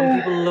 Some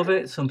people love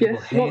it, some people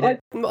Yes, hate well,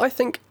 it. I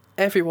think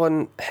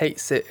everyone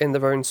hates it in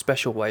their own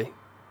special way.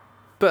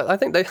 But I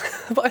think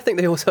I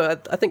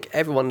think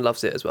everyone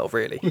loves it as well,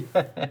 really.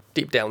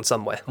 Deep down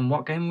somewhere. And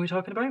what game are we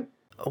talking about?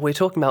 We're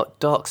talking about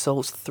Dark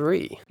Souls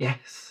 3.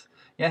 Yes,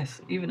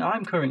 even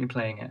I'm currently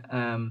playing it.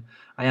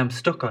 I am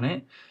stuck on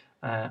it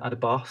at a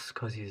boss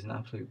because he's an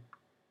absolute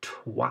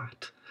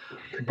twat.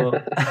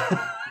 But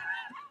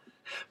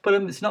but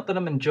it's not that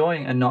I'm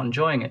enjoying and not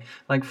enjoying it.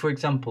 Like, for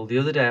example, the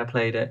other day I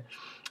played it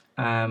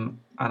and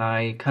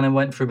I kind of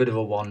went for a bit of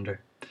a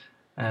wander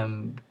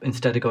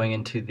instead of going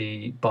into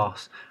the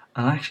boss.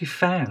 And I actually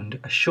found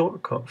a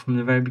shortcut from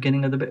the very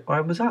beginning of the bit where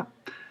I was at.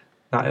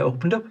 That it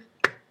opened up.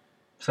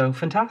 So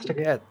fantastic.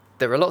 Yeah,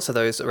 there are lots of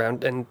those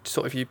around, and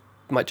sort of you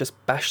might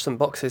just bash some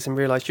boxes and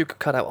realise you could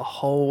cut out a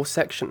whole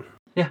section.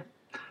 Yeah.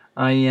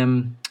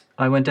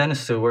 I went down a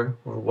sewer,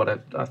 or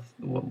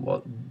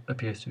what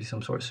appears to be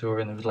some sort of sewer,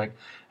 and there was like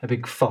a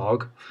big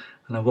fog,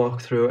 and I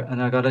walked through it,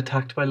 and I got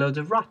attacked by loads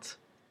of rats,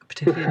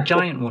 particularly a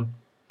giant one.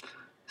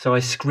 So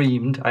I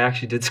screamed. I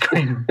actually did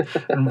scream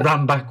and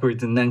ran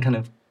backwards, and then kind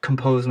of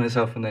composed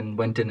myself, and then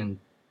went in and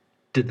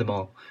did them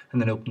all,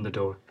 and then opened the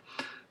door.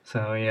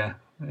 So yeah.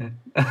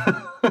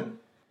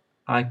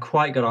 I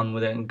quite got on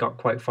with it and got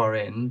quite far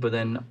in, but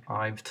then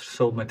I've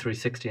sold my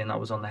 360 and that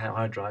was on the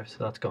hard drive, so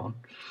that's gone.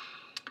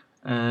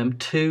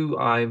 2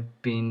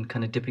 I've been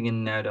kind of dipping in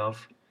and out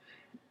of.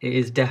 It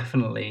is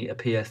definitely a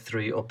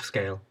PS3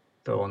 upscale,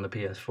 though, on the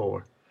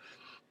PS4.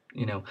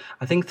 You know,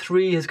 I think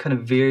 3 has kind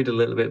of veered a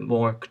little bit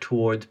more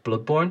towards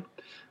Bloodborne,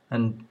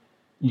 and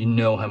you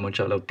know how much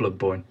I love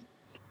Bloodborne.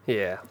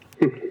 Yeah.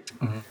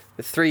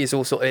 The 3 is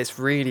also, it's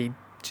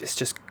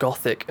just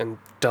gothic and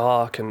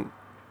dark, and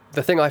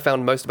the thing I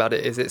found most about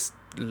it is it's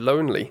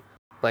lonely.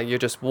 Like, you're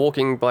just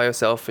walking by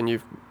yourself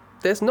and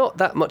there's not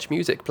that much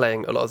music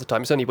playing a lot of the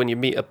time. It's only when you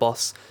meet a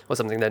boss or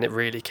something then it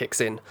really kicks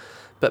in.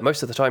 But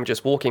most of the time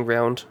just walking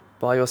around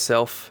by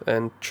yourself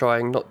and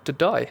trying not to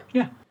die.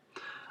 Yeah.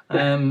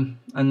 And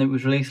it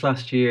was released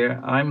last year.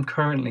 I'm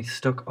currently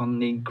stuck on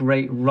the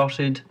Great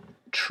Rotted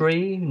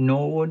Tree,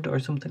 Norwood or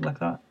something like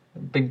that. A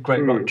big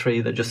Great Rotted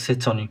Tree that just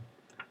sits on you,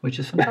 which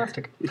is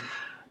fantastic.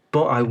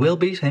 But I will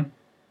beat him.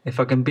 If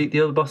I can beat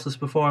the other bosses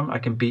before him, I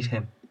can beat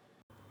him.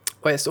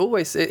 Well,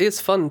 it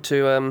is fun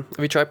to, have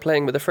you tried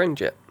playing with a friend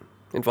yet?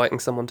 Inviting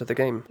someone to the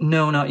game?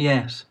 No, not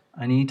yet.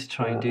 I need to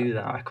try and do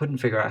that. I couldn't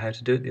figure out how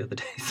to do it the other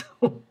day,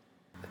 so...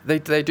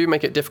 They do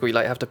make it difficult. You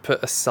have to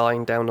put a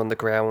sign down on the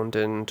ground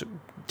and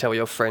tell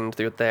your friend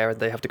that you're there, and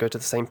they have to go to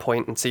the same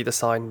point and see the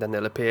sign, then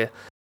they'll appear.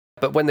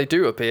 But when they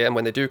do appear and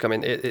when they do come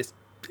in,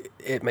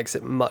 it makes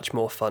it much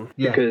more fun.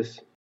 Yeah. Because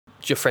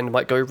Your friend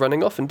might go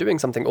running off and doing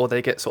something, or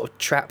they get sort of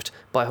trapped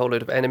by a whole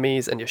load of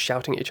enemies and you're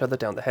shouting at each other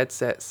down the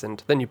headsets,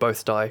 and then you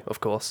both die, of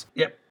course.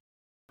 Yep.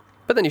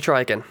 But then you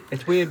try again.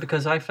 It's weird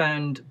because I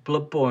found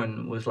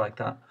Bloodborne was like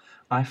that.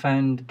 I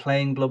found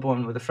playing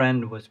Bloodborne with a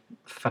friend was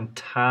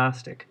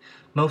fantastic.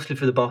 Mostly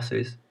for the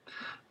bosses,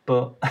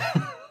 but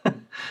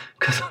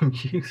because I'm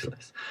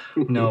useless.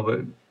 No,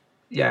 but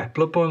yeah,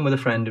 Bloodborne with a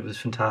friend, it was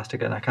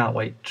fantastic, and I can't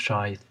wait to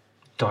try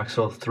Dark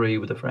Souls 3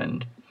 with a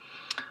friend.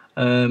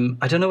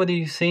 I don't know whether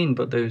you've seen,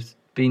 but there's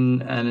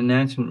been an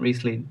announcement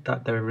recently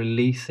that they're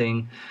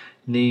releasing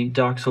the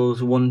Dark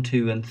Souls 1,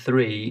 2 and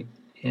 3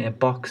 in a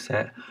box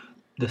set,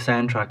 the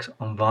soundtracks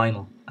on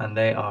vinyl, and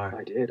they are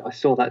I did. I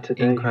saw that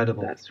today.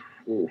 incredible.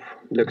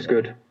 Looks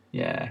good.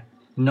 Yeah,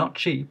 not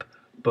cheap,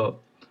 but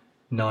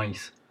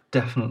nice.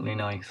 Definitely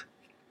nice.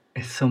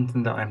 It's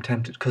something that I'm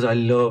tempted, because I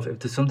love, if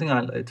there's one thing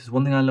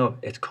I love,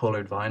 it's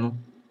coloured vinyl.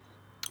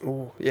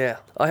 Oh, yeah.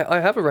 I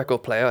have a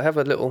record player. I have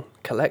a little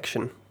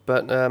collection,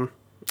 but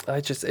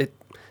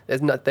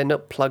they're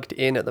not plugged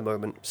in at the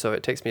moment, so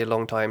it takes me a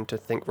long time to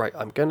think, right,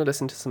 I'm going to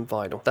listen to some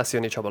vinyl. That's the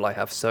only trouble I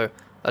have. So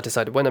I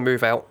decided when I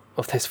move out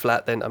of this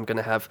flat, then I'm going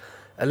to have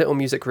a little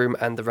music room,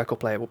 and the record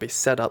player will be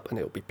set up and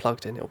it'll be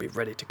plugged in, it'll be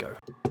ready to go.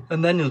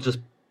 And then you'll just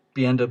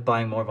end up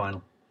buying more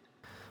vinyl.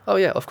 Oh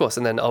yeah, of course,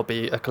 and then I'll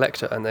be a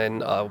collector, and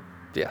then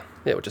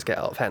it will just get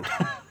out of hand.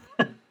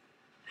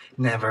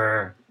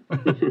 Never.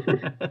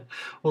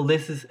 Well,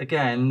 this is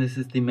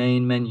the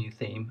main menu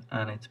theme,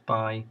 and it's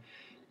by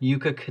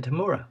Yuka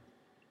Kitamura.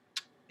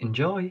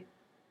 Enjoy.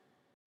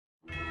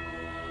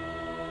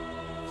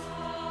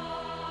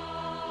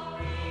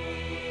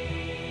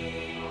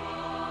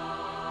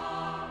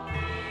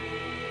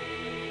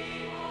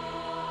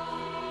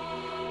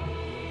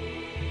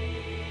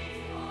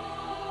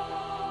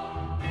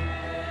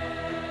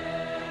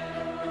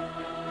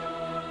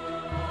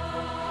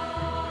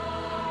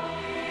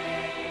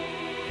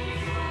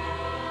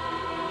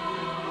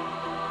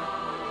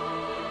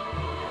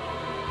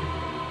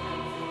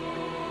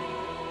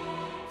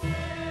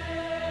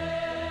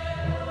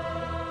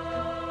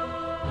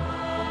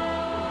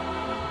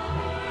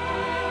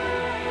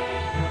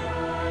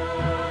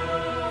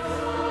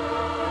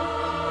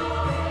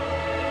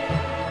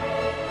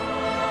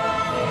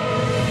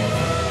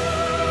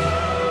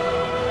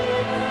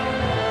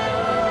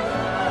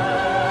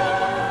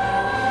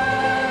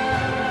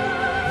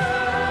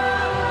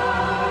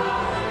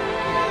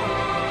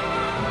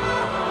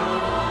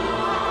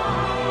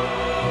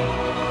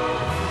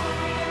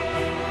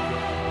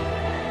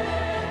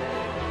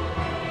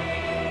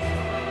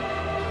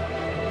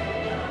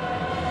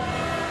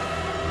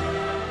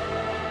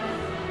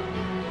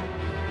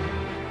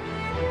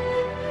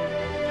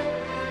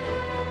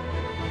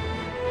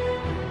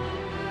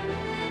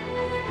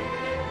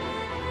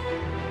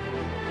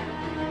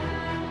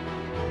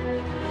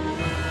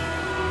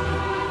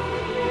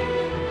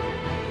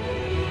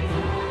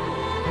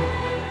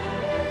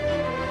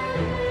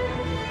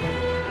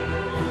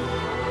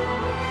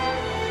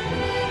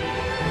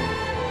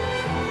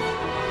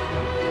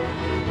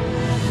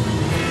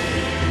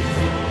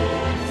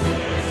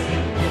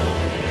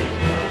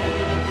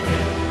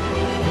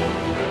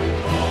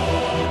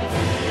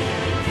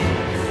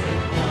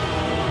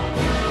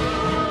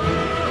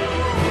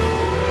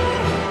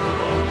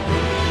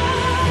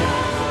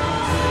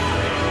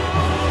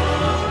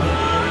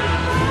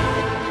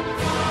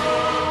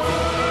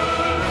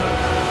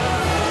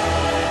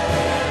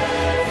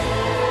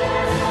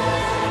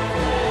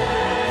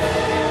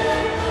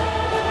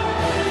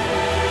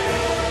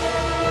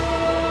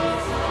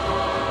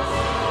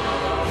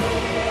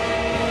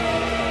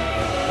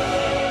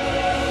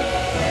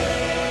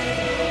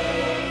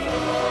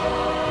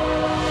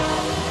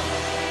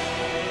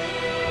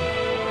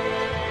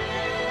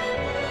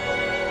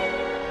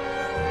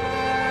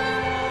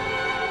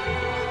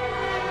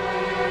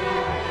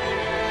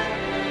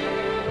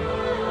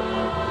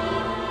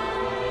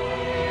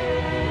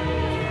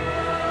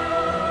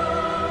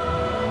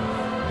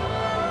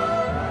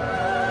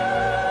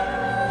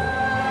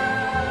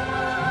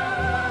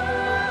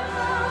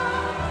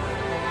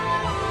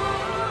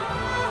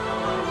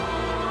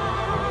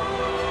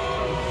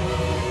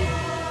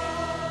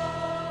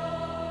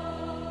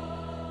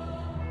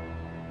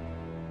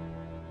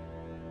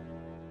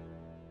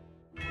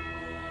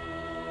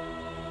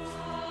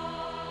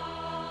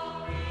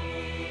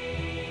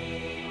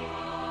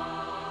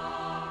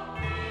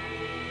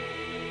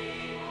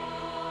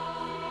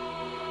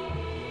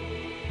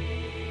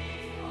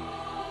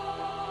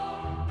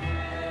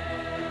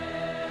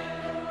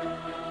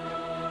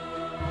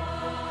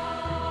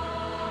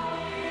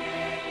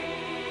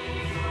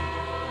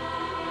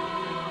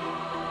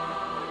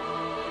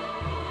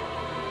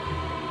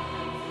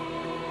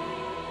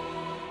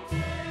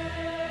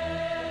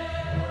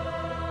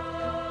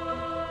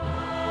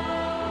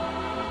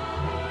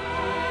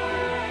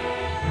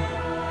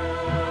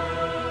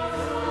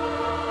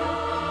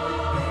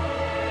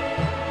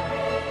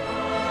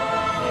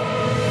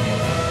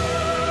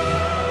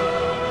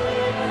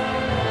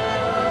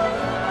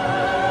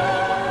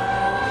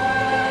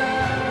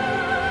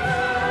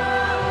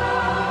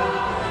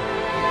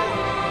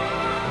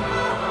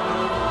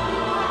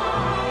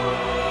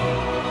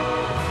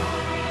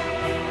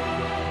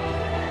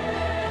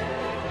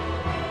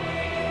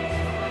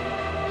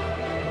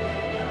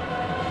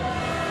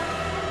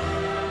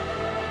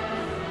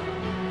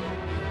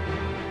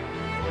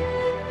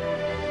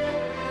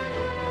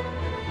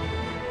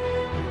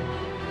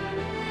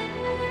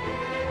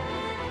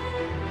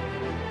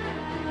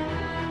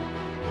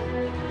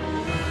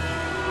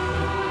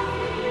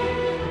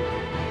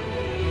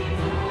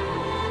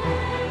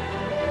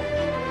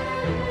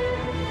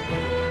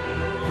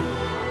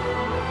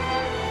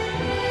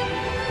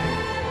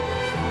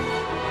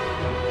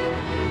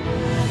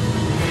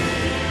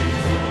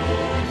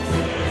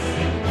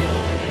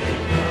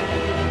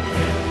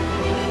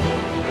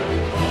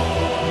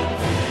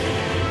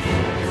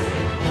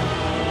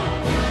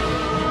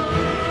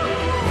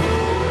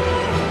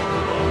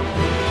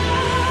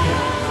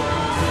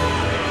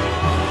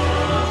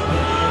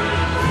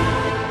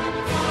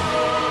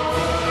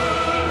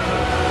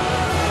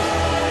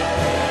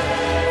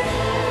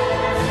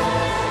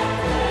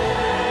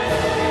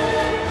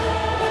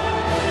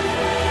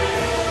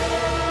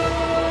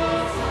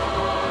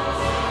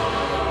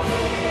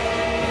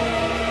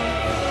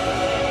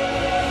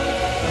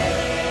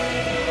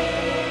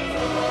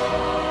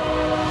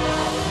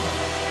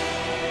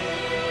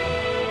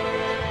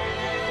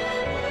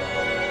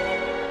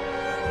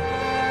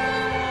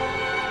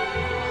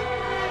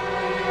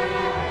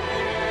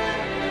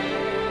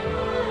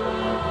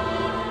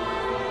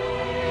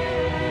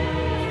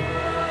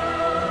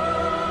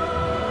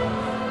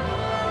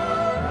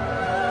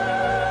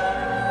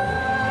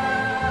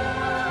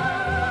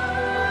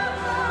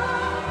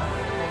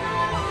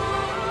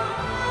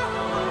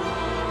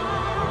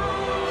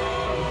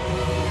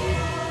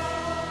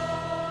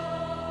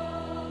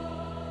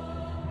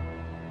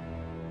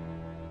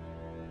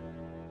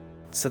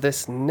 So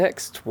this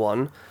next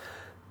one,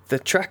 the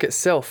track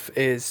itself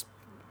is,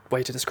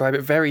 way to describe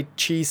it, very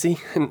cheesy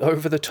and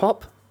over the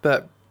top,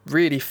 but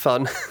really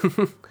fun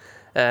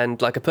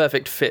and like a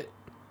perfect fit.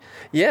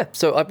 Yeah,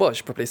 so I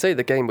should probably say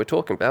the game we're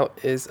talking about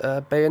is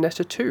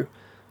Bayonetta 2.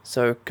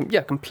 So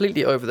yeah,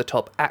 completely over the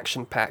top,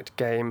 action-packed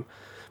game,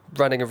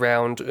 running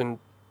around and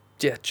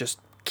just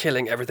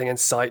killing everything in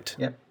sight.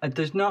 Yeah,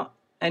 there's not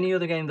any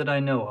other game that I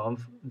know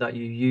of that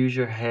you use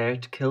your hair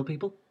to kill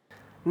people.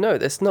 No,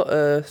 that's not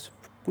a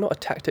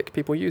tactic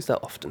people use that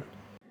often.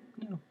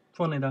 No,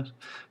 funny that.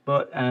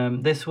 But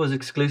this was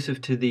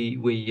exclusive to the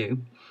Wii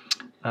U.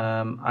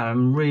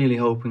 I'm really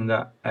hoping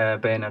that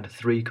Bayonetta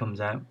 3 comes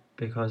out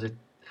because it's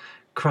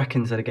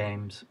cracking set of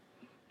games.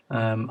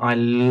 I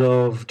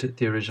loved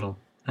the original,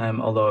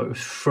 although it was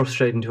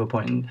frustrating to a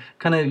point. And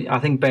kind of, I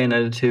think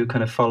Bayonetta 2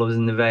 kind of follows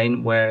in the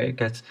vein where you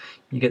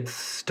get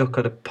stuck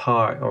at a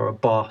part or a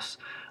boss,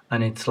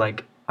 and it's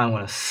like, I'm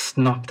going to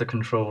snap the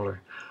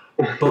controller.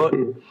 But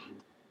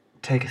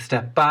take a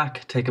step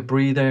back, take a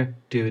breather,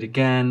 do it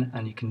again,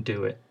 and you can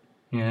do it.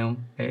 You know,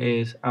 it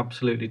is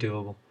absolutely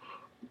doable.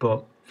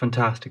 But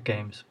fantastic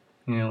games,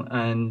 you know,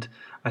 and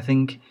I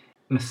think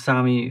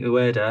Masami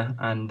Ueda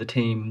and the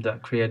team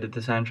that created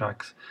the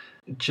soundtracks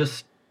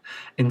just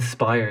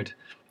inspired,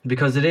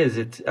 because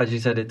it's, as you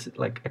said, it's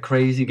like a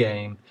crazy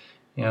game,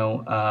 you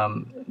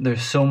know.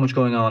 There's so much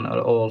going on at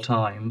all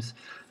times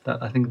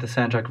that I think the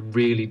soundtrack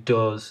really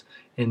does,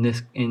 in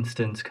this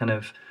instance, kind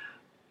of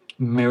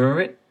mirror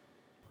it.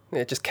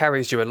 It just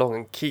carries you along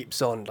and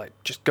keeps on, like,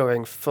 just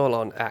going full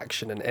on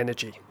action and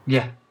energy.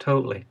 Yeah,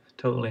 totally.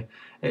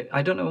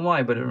 I don't know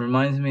why, but it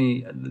reminds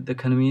me, the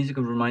kind of music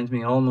reminds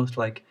me almost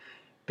like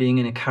being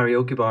in a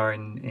karaoke bar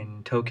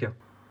in Tokyo.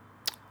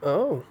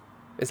 Oh,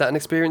 is that an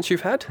experience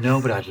you've had?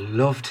 No, but I'd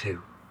love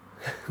to.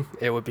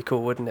 It would be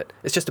cool, wouldn't it?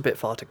 It's just a bit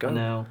far to go.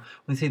 No.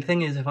 Well, see, the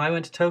thing is, if I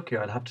went to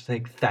Tokyo, I'd have to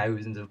take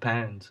thousands of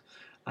pounds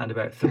and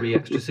about 3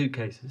 extra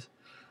suitcases.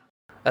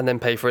 And then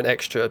pay for an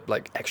extra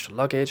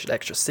luggage, an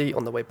extra seat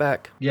on the way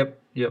back. Yep,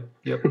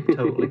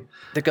 totally.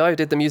 The guy who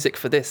did the music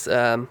for this,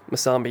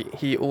 Masami,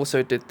 he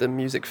also did the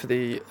music for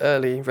the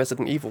early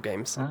Resident Evil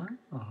games. Oh,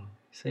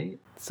 see?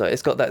 So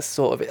it's got that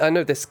sort of... I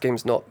know this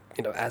game's not,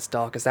 as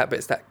dark as that, but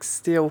it's that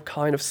still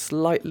kind of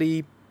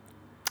slightly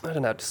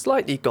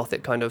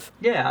gothic kind of...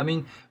 Yeah, I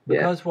mean,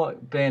 because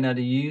what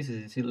Bayonetta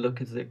uses is you look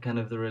at the kind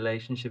of the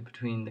relationship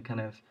between the kind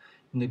of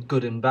the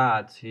good and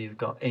bad. So you've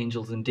got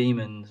angels and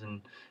demons,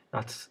 and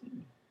that's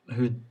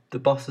who the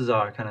bosses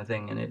are, kind of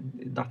thing.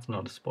 And that's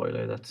not a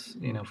spoiler. That's,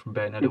 from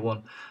Bayonetta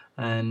 1.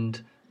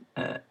 And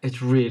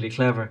it's really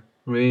clever.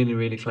 Really,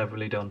 really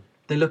cleverly done.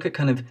 They look at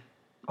kind of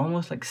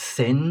almost like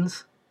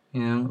sins,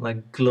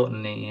 like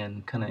gluttony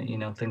and kind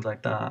of, things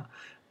like that.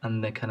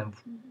 And they kind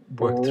of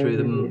work through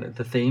them,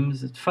 the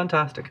themes. It's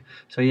fantastic.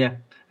 So yeah,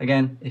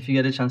 again, if you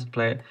get a chance to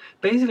play it,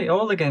 basically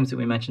all the games that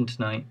we mentioned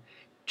tonight,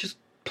 just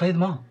play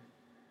them all.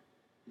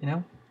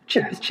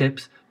 Chip is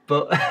chips,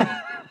 but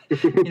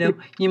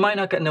you might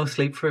not get no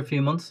sleep for a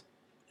few months.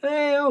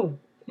 Well,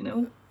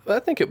 I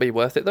think it'd be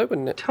worth it though,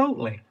 wouldn't it?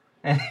 Totally.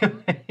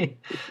 Anyway,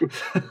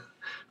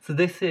 so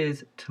this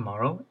is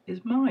Tomorrow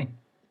Is Mine.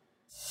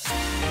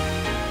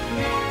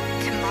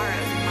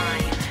 Tomorrow's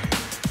mine.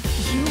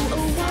 You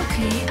awoke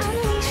me,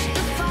 unleashed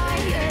the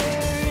fire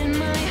in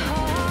my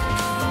heart.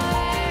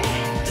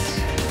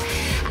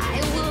 I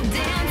will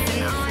dance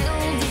and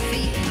I'll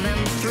defeat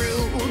them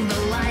through the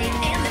light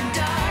and the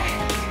dark.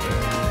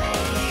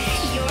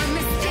 Your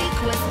mistake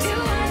was to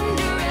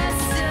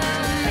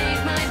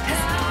underestimate my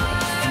power.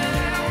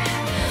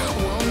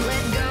 Won't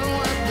let go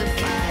of the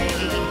fight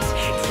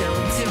till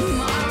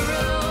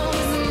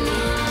tomorrow's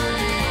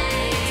mine.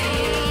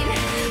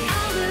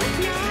 All the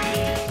night.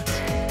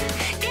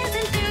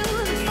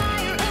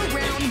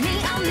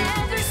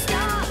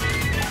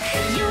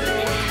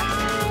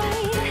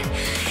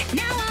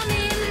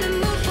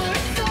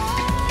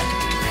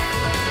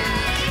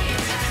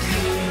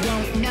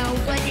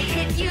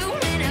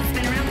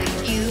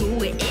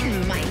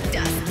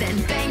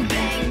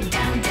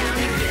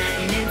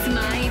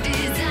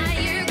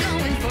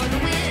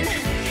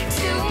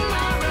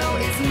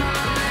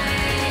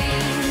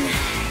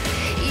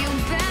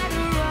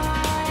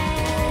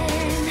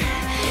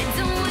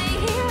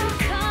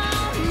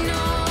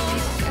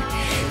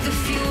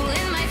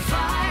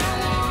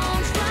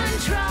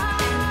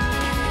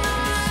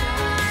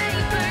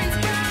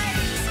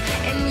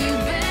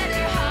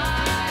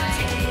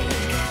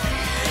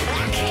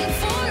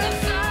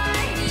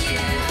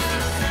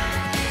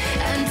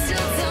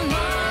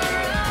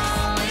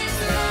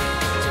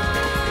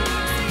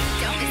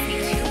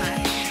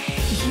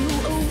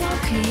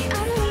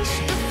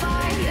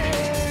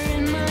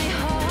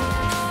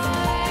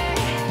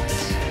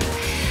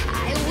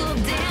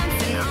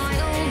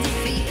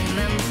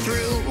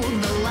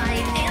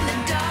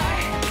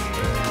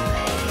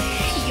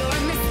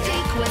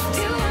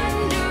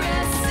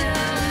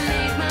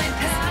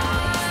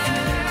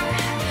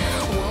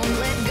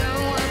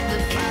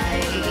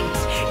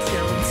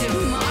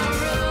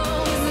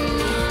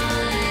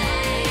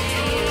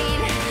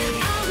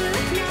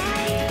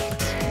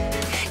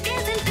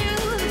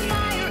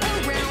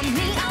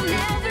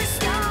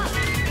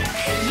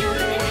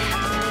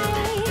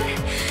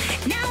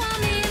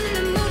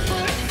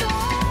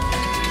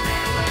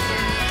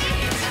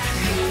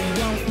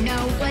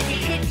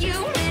 hit you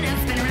and I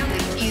spin around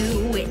with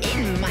you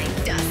in my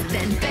dust.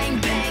 Then bang,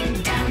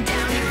 bang, down,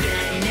 down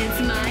again. It's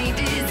my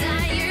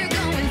desire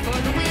going for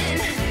the win.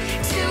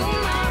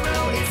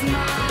 Tomorrow is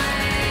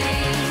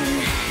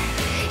mine.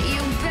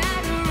 You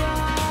better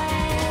run.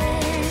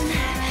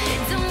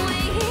 Don't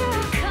wait, here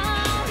I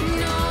come.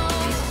 No,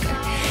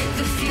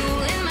 the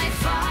fuel in my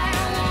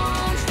fire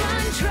won't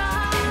run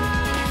dry.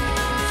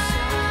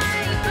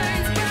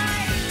 Burns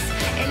bright,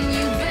 and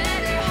you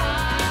better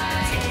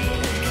hide.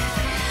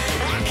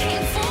 I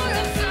came for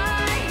a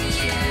fight,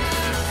 yeah.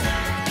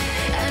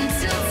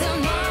 Until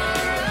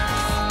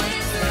tomorrow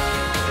is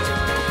mine.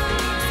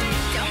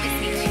 Don't miss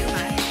me too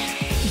much.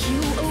 You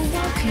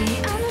awoke me,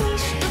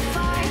 unleashed the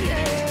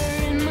fire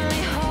in my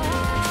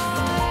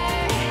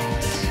heart.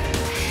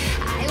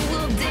 I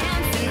will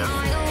dance and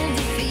I'll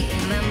defeat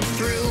them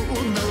through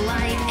the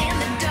light and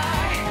the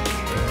dark.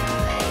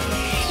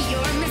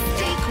 Your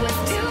mistake was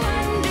to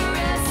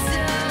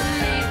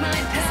underestimate my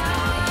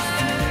power.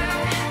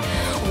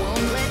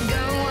 Won't let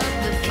go of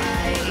the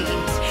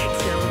fight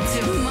till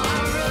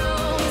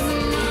tomorrow's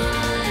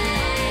mine.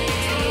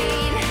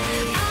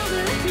 All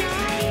the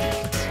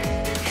night,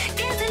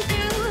 dancing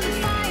through the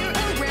fire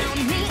around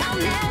me. I'll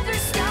never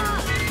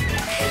stop.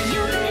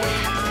 You can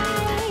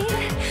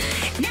hide.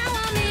 Now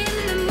I'm in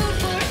the mood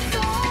for a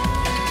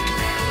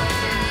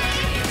fight.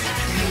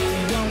 You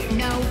won't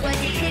know what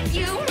hit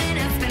you when I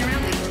spin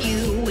around with you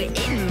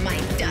in my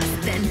dust.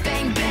 Then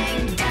bang,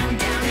 bang, down,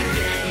 down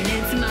again.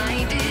 It's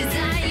my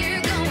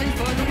desire going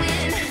for the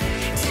win.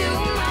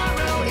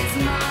 Tomorrow is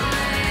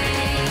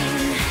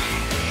mine.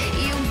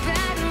 You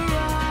better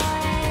run.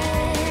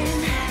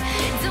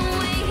 Don't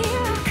wait,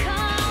 here I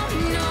come.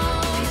 No,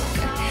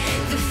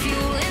 the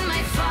fuel in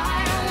my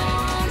fire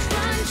won't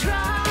run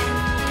dry.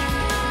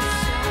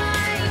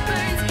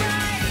 Burns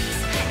bright,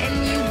 and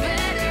you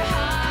better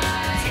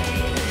hide.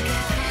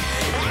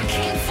 I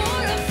came for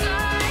a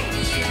fight,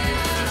 yeah.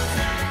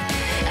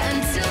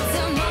 Until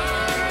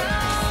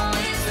tomorrow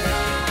is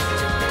mine.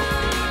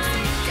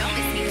 Don't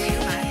miss me too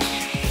much.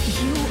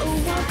 You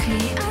awoke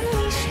me,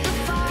 unleashed the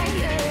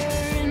fire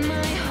in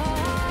my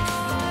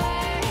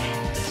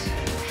heart.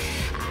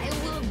 I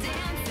will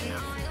dance and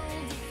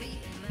I'll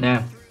defeat. Now,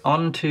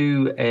 on to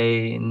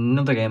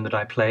another game that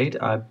I played.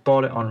 I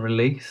bought it on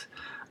release.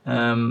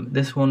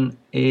 This one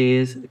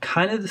is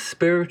kind of the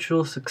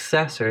spiritual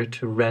successor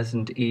to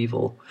Resident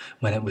Evil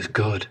when it was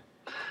good.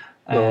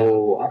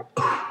 Oh,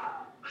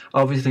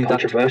 Obviously, that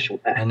controversial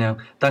I there. know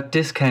that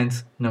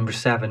discounts number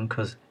 7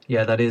 because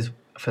yeah, that is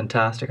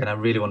fantastic, and I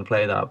really want to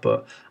play that,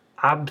 but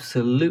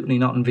absolutely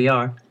not in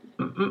VR.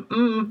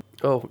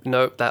 Oh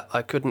no, that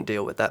I couldn't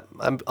deal with that.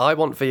 I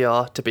want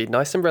VR to be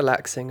nice and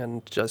relaxing,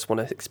 and just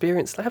want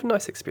to have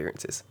nice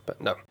experiences.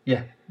 But no,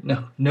 Yeah,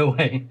 no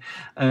way.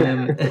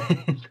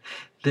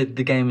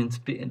 The game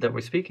that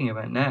we're speaking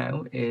about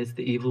now is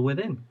The Evil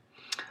Within.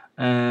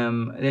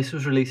 This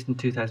was released in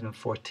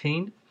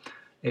 2014.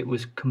 It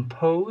was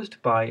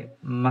composed by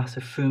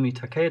Masafumi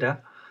Takeda.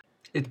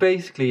 It's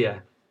basically,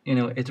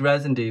 it's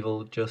Resident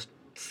Evil, just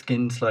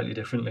skinned slightly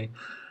differently.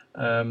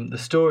 The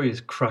story is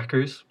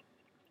crackers.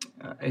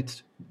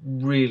 It's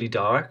really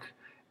dark.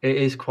 It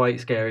is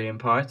quite scary in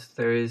parts.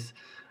 There is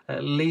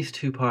at least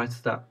 2 parts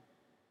that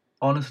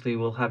honestly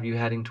will have you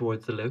heading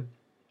towards the loo.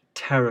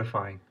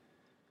 Terrifying.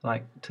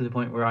 Like, to the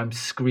point where I'm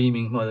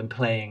screaming more than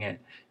playing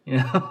it,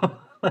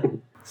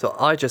 so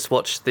I just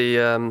watched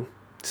the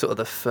sort of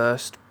the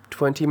first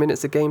 20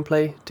 minutes of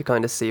gameplay to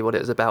kind of see what it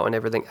was about and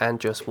everything,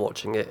 and just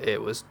watching it,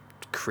 it was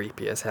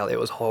creepy as hell. It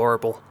was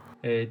horrible.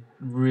 It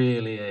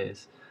really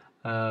is.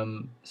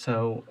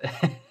 So,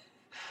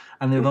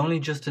 and they've only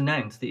just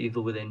announced The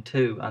Evil Within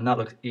 2, and that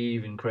looks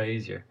even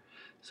crazier.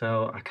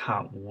 So I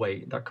can't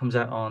wait. That comes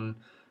out on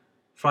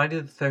Friday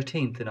the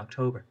 13th in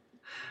October.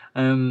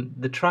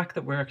 The track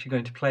that we're actually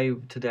going to play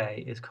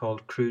today is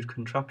called Crude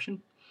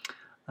Contraption.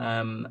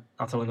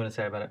 That's all I'm going to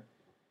say about it.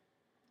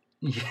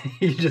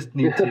 You just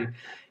need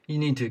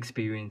to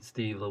experience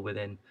The Evil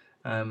Within.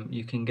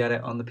 You can get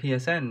it on the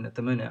PSN at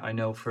the minute, I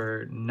know,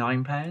 for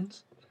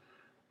 £9.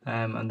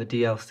 And the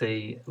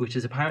DLC, which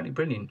is apparently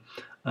brilliant,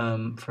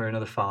 for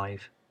another £5.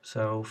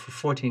 So for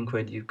 14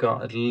 quid, you've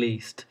got at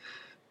least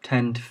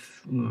 10 to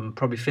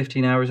probably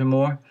 15 hours or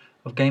more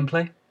of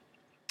gameplay.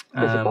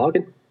 It's a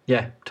bargain.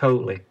 Yeah,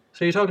 totally.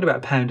 So you're talking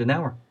about £1 an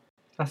hour.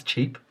 That's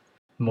cheap.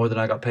 More than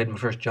I got paid in my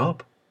first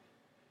job.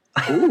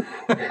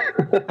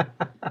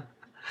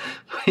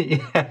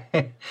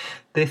 Yeah,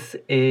 this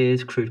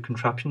is Crude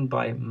Contraption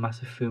by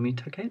Masafumi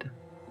Takeda.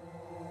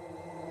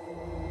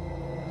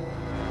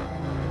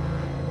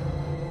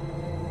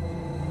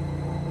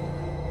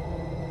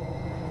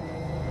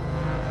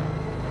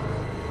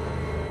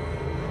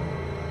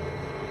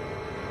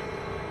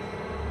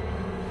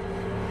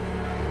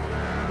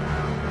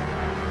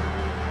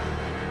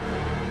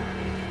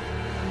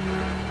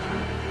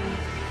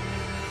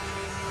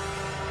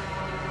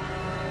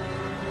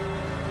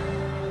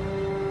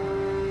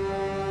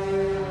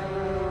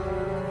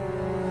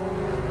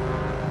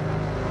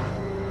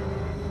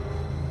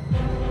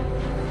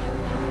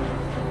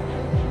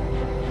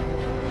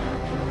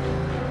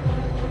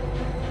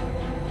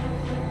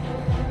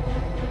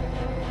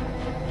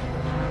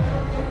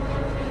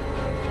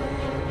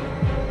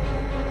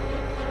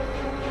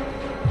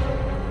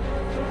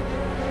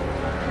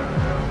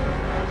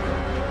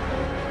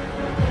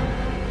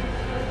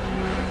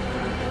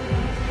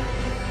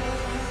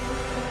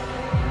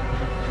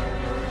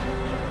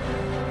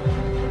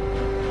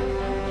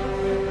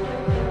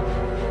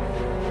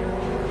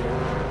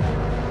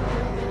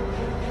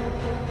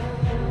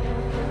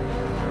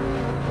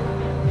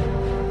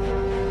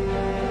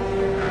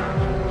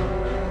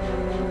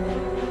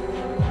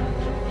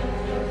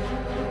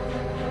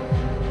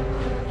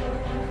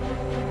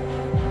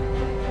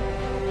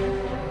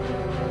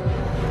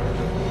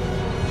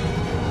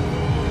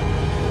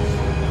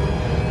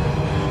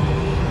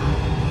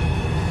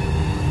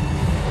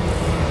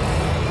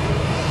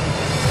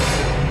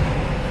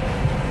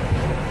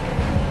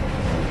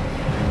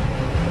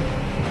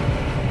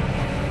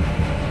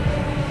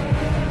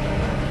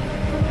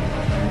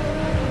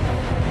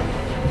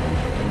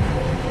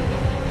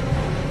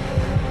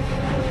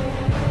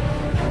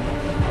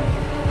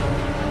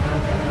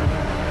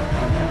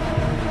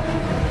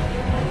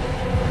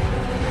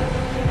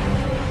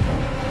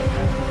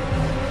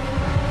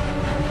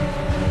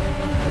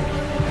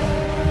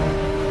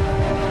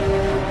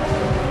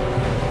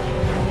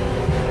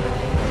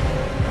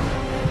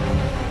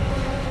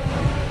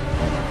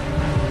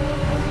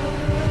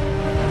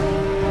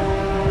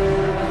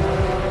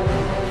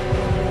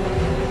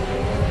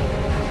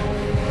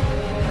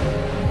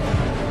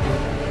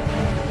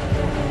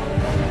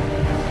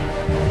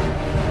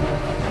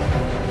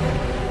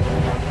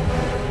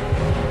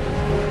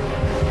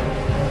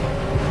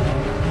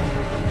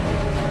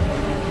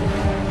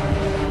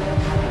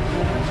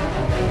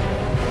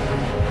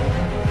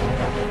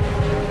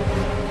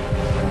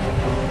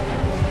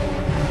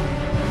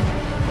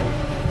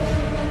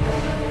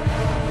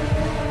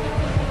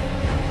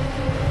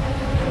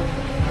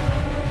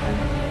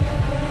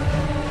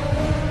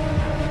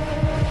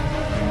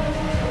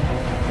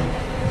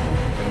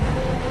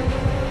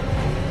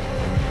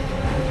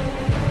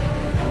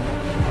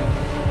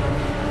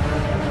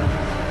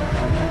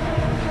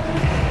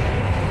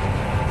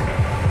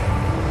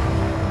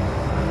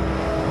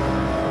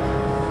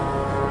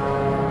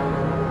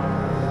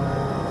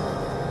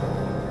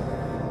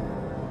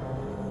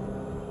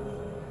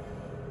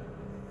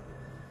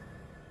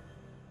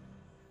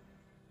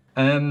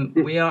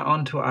 We are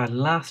on to our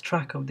last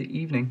track of the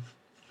evening.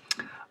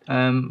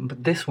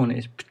 But this one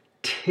is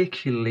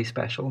particularly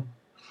special.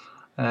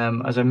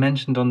 As I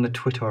mentioned on the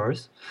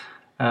Twitters,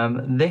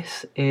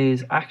 this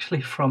is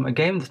actually from a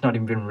game that's not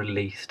even been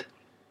released.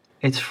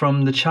 It's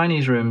from the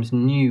Chinese Room's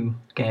new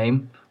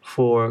game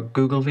for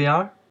Google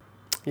VR.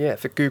 Yeah,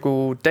 for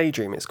Google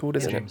Daydream it's called,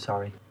 isn't Daydream, it?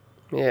 sorry.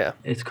 Yeah.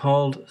 It's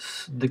called,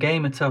 the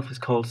game itself is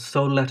called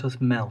So Let Us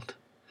Melt.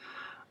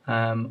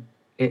 It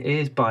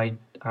is by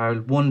our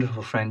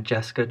wonderful friend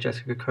Jessica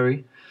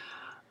Curry.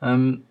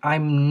 I'm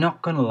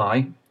not going to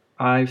lie,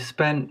 I've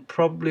spent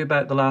probably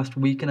about the last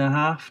week and a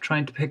half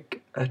trying to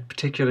pick a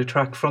particular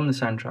track from the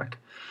soundtrack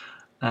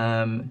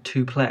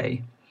to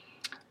play,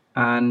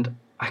 and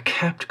I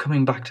kept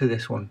coming back to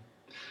this one.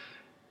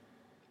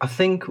 I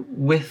think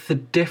with the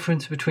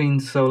difference between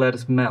So Let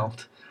Us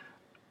Melt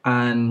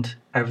and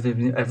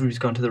Everybody's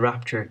Gone to the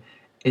Rapture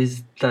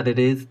is that it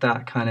is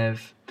that kind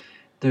of,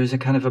 there's a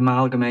kind of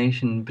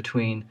amalgamation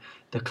between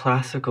the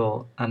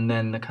classical and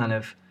then the kind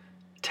of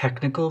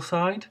technical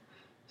side.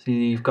 So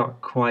you've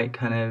got quite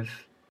kind of,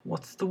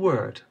 what's the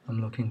word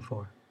I'm looking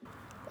for?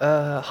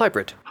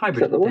 Hybrid.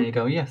 Hybrid, the one? there you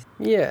go, yes.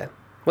 Yeah.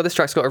 Well, this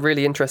track's got a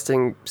really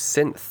interesting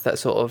synth that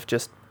sort of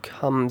just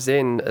comes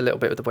in a little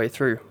bit of the way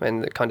through,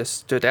 and it kind of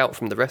stood out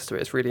from the rest of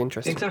it. It's really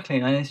interesting.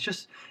 Exactly, and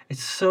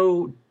it's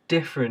so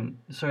different,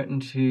 certain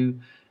to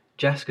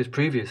Jessica's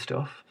previous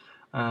stuff,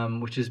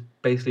 which has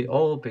basically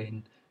all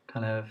been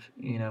kind of,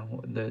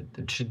 the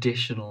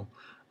traditional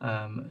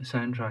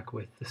soundtrack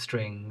with the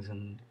strings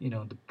and,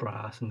 the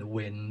brass and the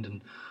wind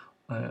and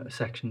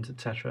sections,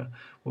 etc.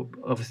 Well,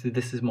 obviously,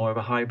 this is more of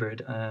a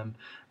hybrid,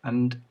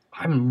 and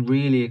I'm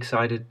really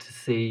excited to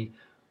see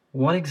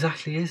what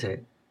exactly is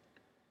it.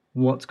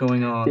 What's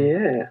going on?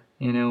 Yeah.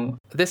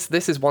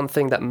 This is one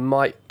thing that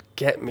might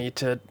get me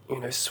to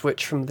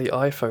switch from the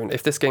iPhone.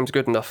 If this game's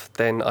good enough,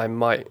 then I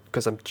might,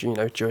 because I'm due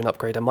an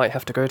upgrade, I might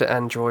have to go to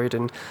Android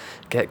and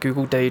get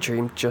Google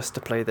Daydream just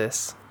to play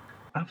this.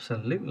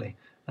 Absolutely.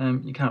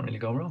 You can't really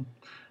go wrong.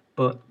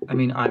 But I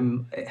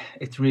mean,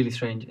 it's really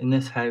strange. In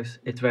this house,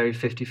 it's very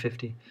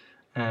 50-50.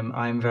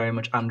 I'm very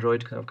much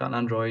Android because I've got an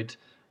Android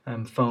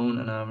phone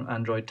and an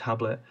Android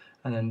tablet,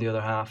 and then the other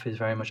half is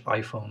very much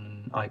iPhone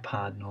and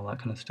iPad and all that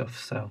kind of stuff.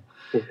 So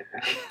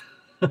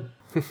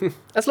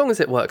As long as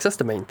it works, that's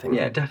the main thing.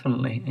 yeah,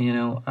 definitely.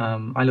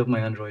 I love my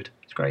Android.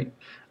 It's great.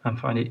 I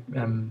find it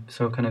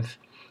so kind of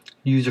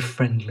user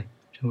friendly,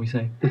 shall we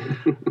say?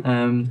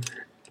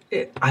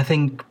 I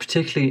think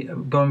particularly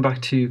going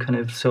back to kind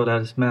of So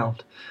Let Us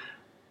Melt,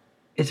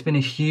 it's been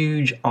a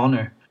huge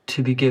honour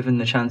to be given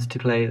the chance to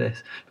play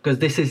this, because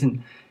this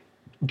isn't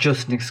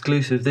just an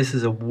exclusive, this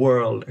is a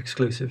world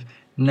exclusive.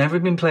 Never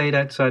been played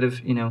outside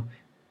of,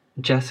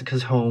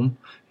 Jessica's home,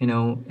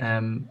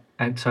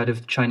 outside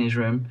of the Chinese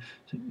Room.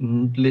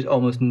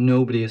 Almost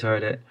nobody has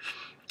heard it.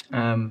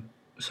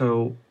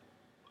 So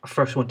I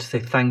first want to say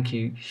thank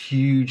you,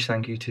 huge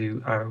thank you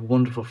to our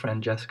wonderful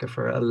friend Jessica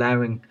for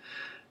allowing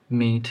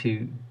me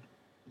to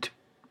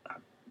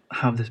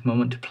have this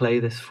moment to play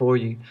this for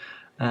you,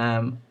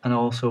 and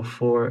also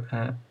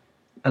for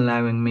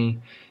allowing me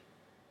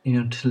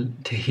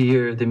to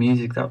hear the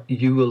music that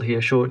you will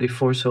hear shortly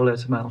for So Let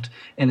Us Melt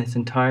in its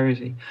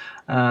entirety.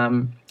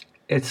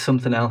 It's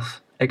something else.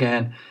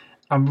 Again,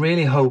 I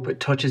really hope it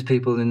touches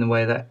people in the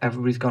way that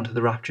Everybody's Gone to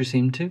the Rapture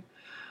seemed to.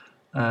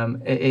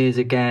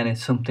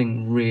 It's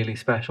something really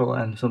special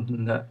and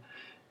something that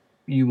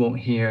you won't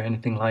hear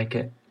anything like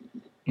it,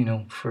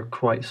 for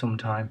quite some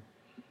time,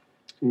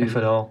 if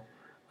at all.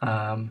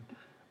 And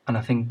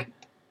I think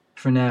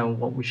for now,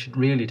 what we should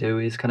really do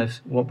is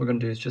what we're going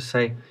to do is just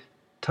say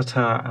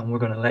ta-ta, and we're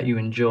going to let you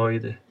enjoy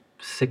the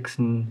 6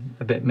 and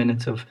a bit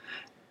minutes of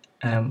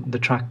the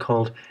track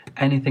called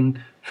Anything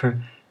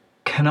for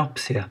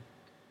Canopsia.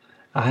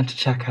 I had to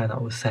check how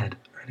that was said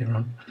earlier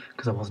on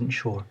because I wasn't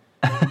sure.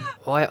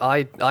 Well,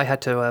 I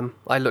had to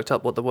I looked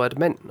up what the word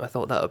meant. I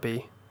thought that would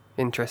be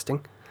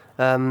interesting.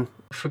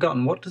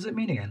 Forgotten, what does it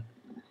mean again?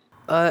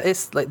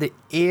 It's like the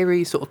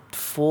eerie sort of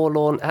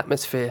forlorn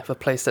atmosphere of a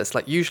place that's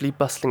like usually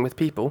bustling with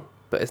people,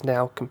 but is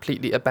now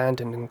completely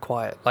abandoned and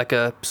quiet, like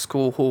a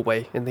school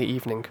hallway in the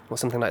evening or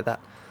something like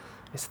that.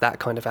 It's that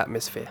kind of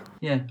atmosphere.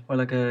 Yeah, or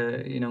like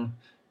a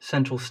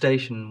central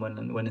station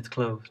when it's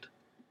closed,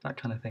 that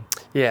kind of thing.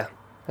 Yeah,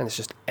 and it's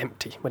just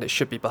empty when it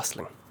should be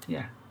bustling.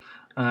 Yeah.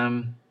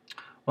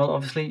 Well,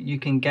 obviously you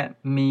can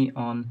get me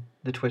on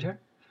the Twitter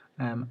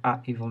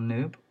at Evil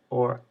Noob,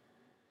 or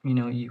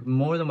you're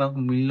more than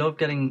welcome. We love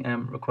getting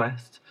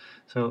requests,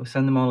 so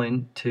send them all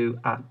in to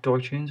at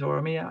Dorktunes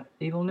or me at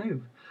Evil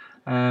Noob.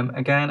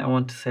 Again, I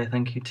want to say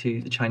thank you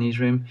to the Chinese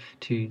Room,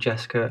 to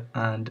Jessica,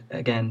 and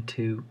again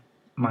to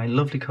my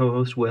lovely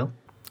co-host Will.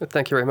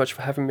 Thank you very much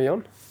for having me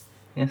on.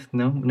 Yes,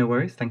 no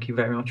worries. Thank you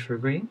very much for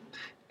agreeing.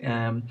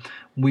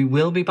 We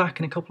will be back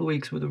in a couple of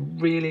weeks with a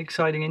really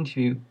exciting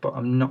interview, but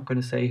I'm not going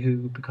to say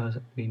who because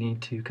we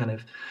need to kind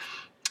of,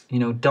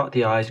 dot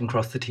the I's and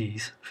cross the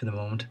T's for the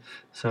moment.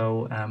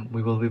 So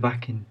we will be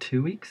back in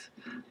 2 weeks,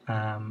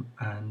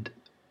 and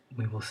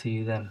we will see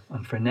you then.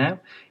 And for now,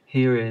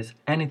 here is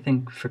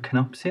Anything for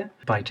Canopsia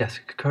by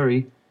Jessica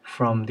Curry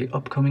from the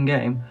upcoming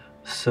game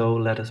So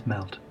Let Us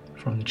Melt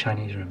from the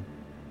Chinese Room.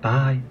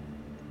 Bye!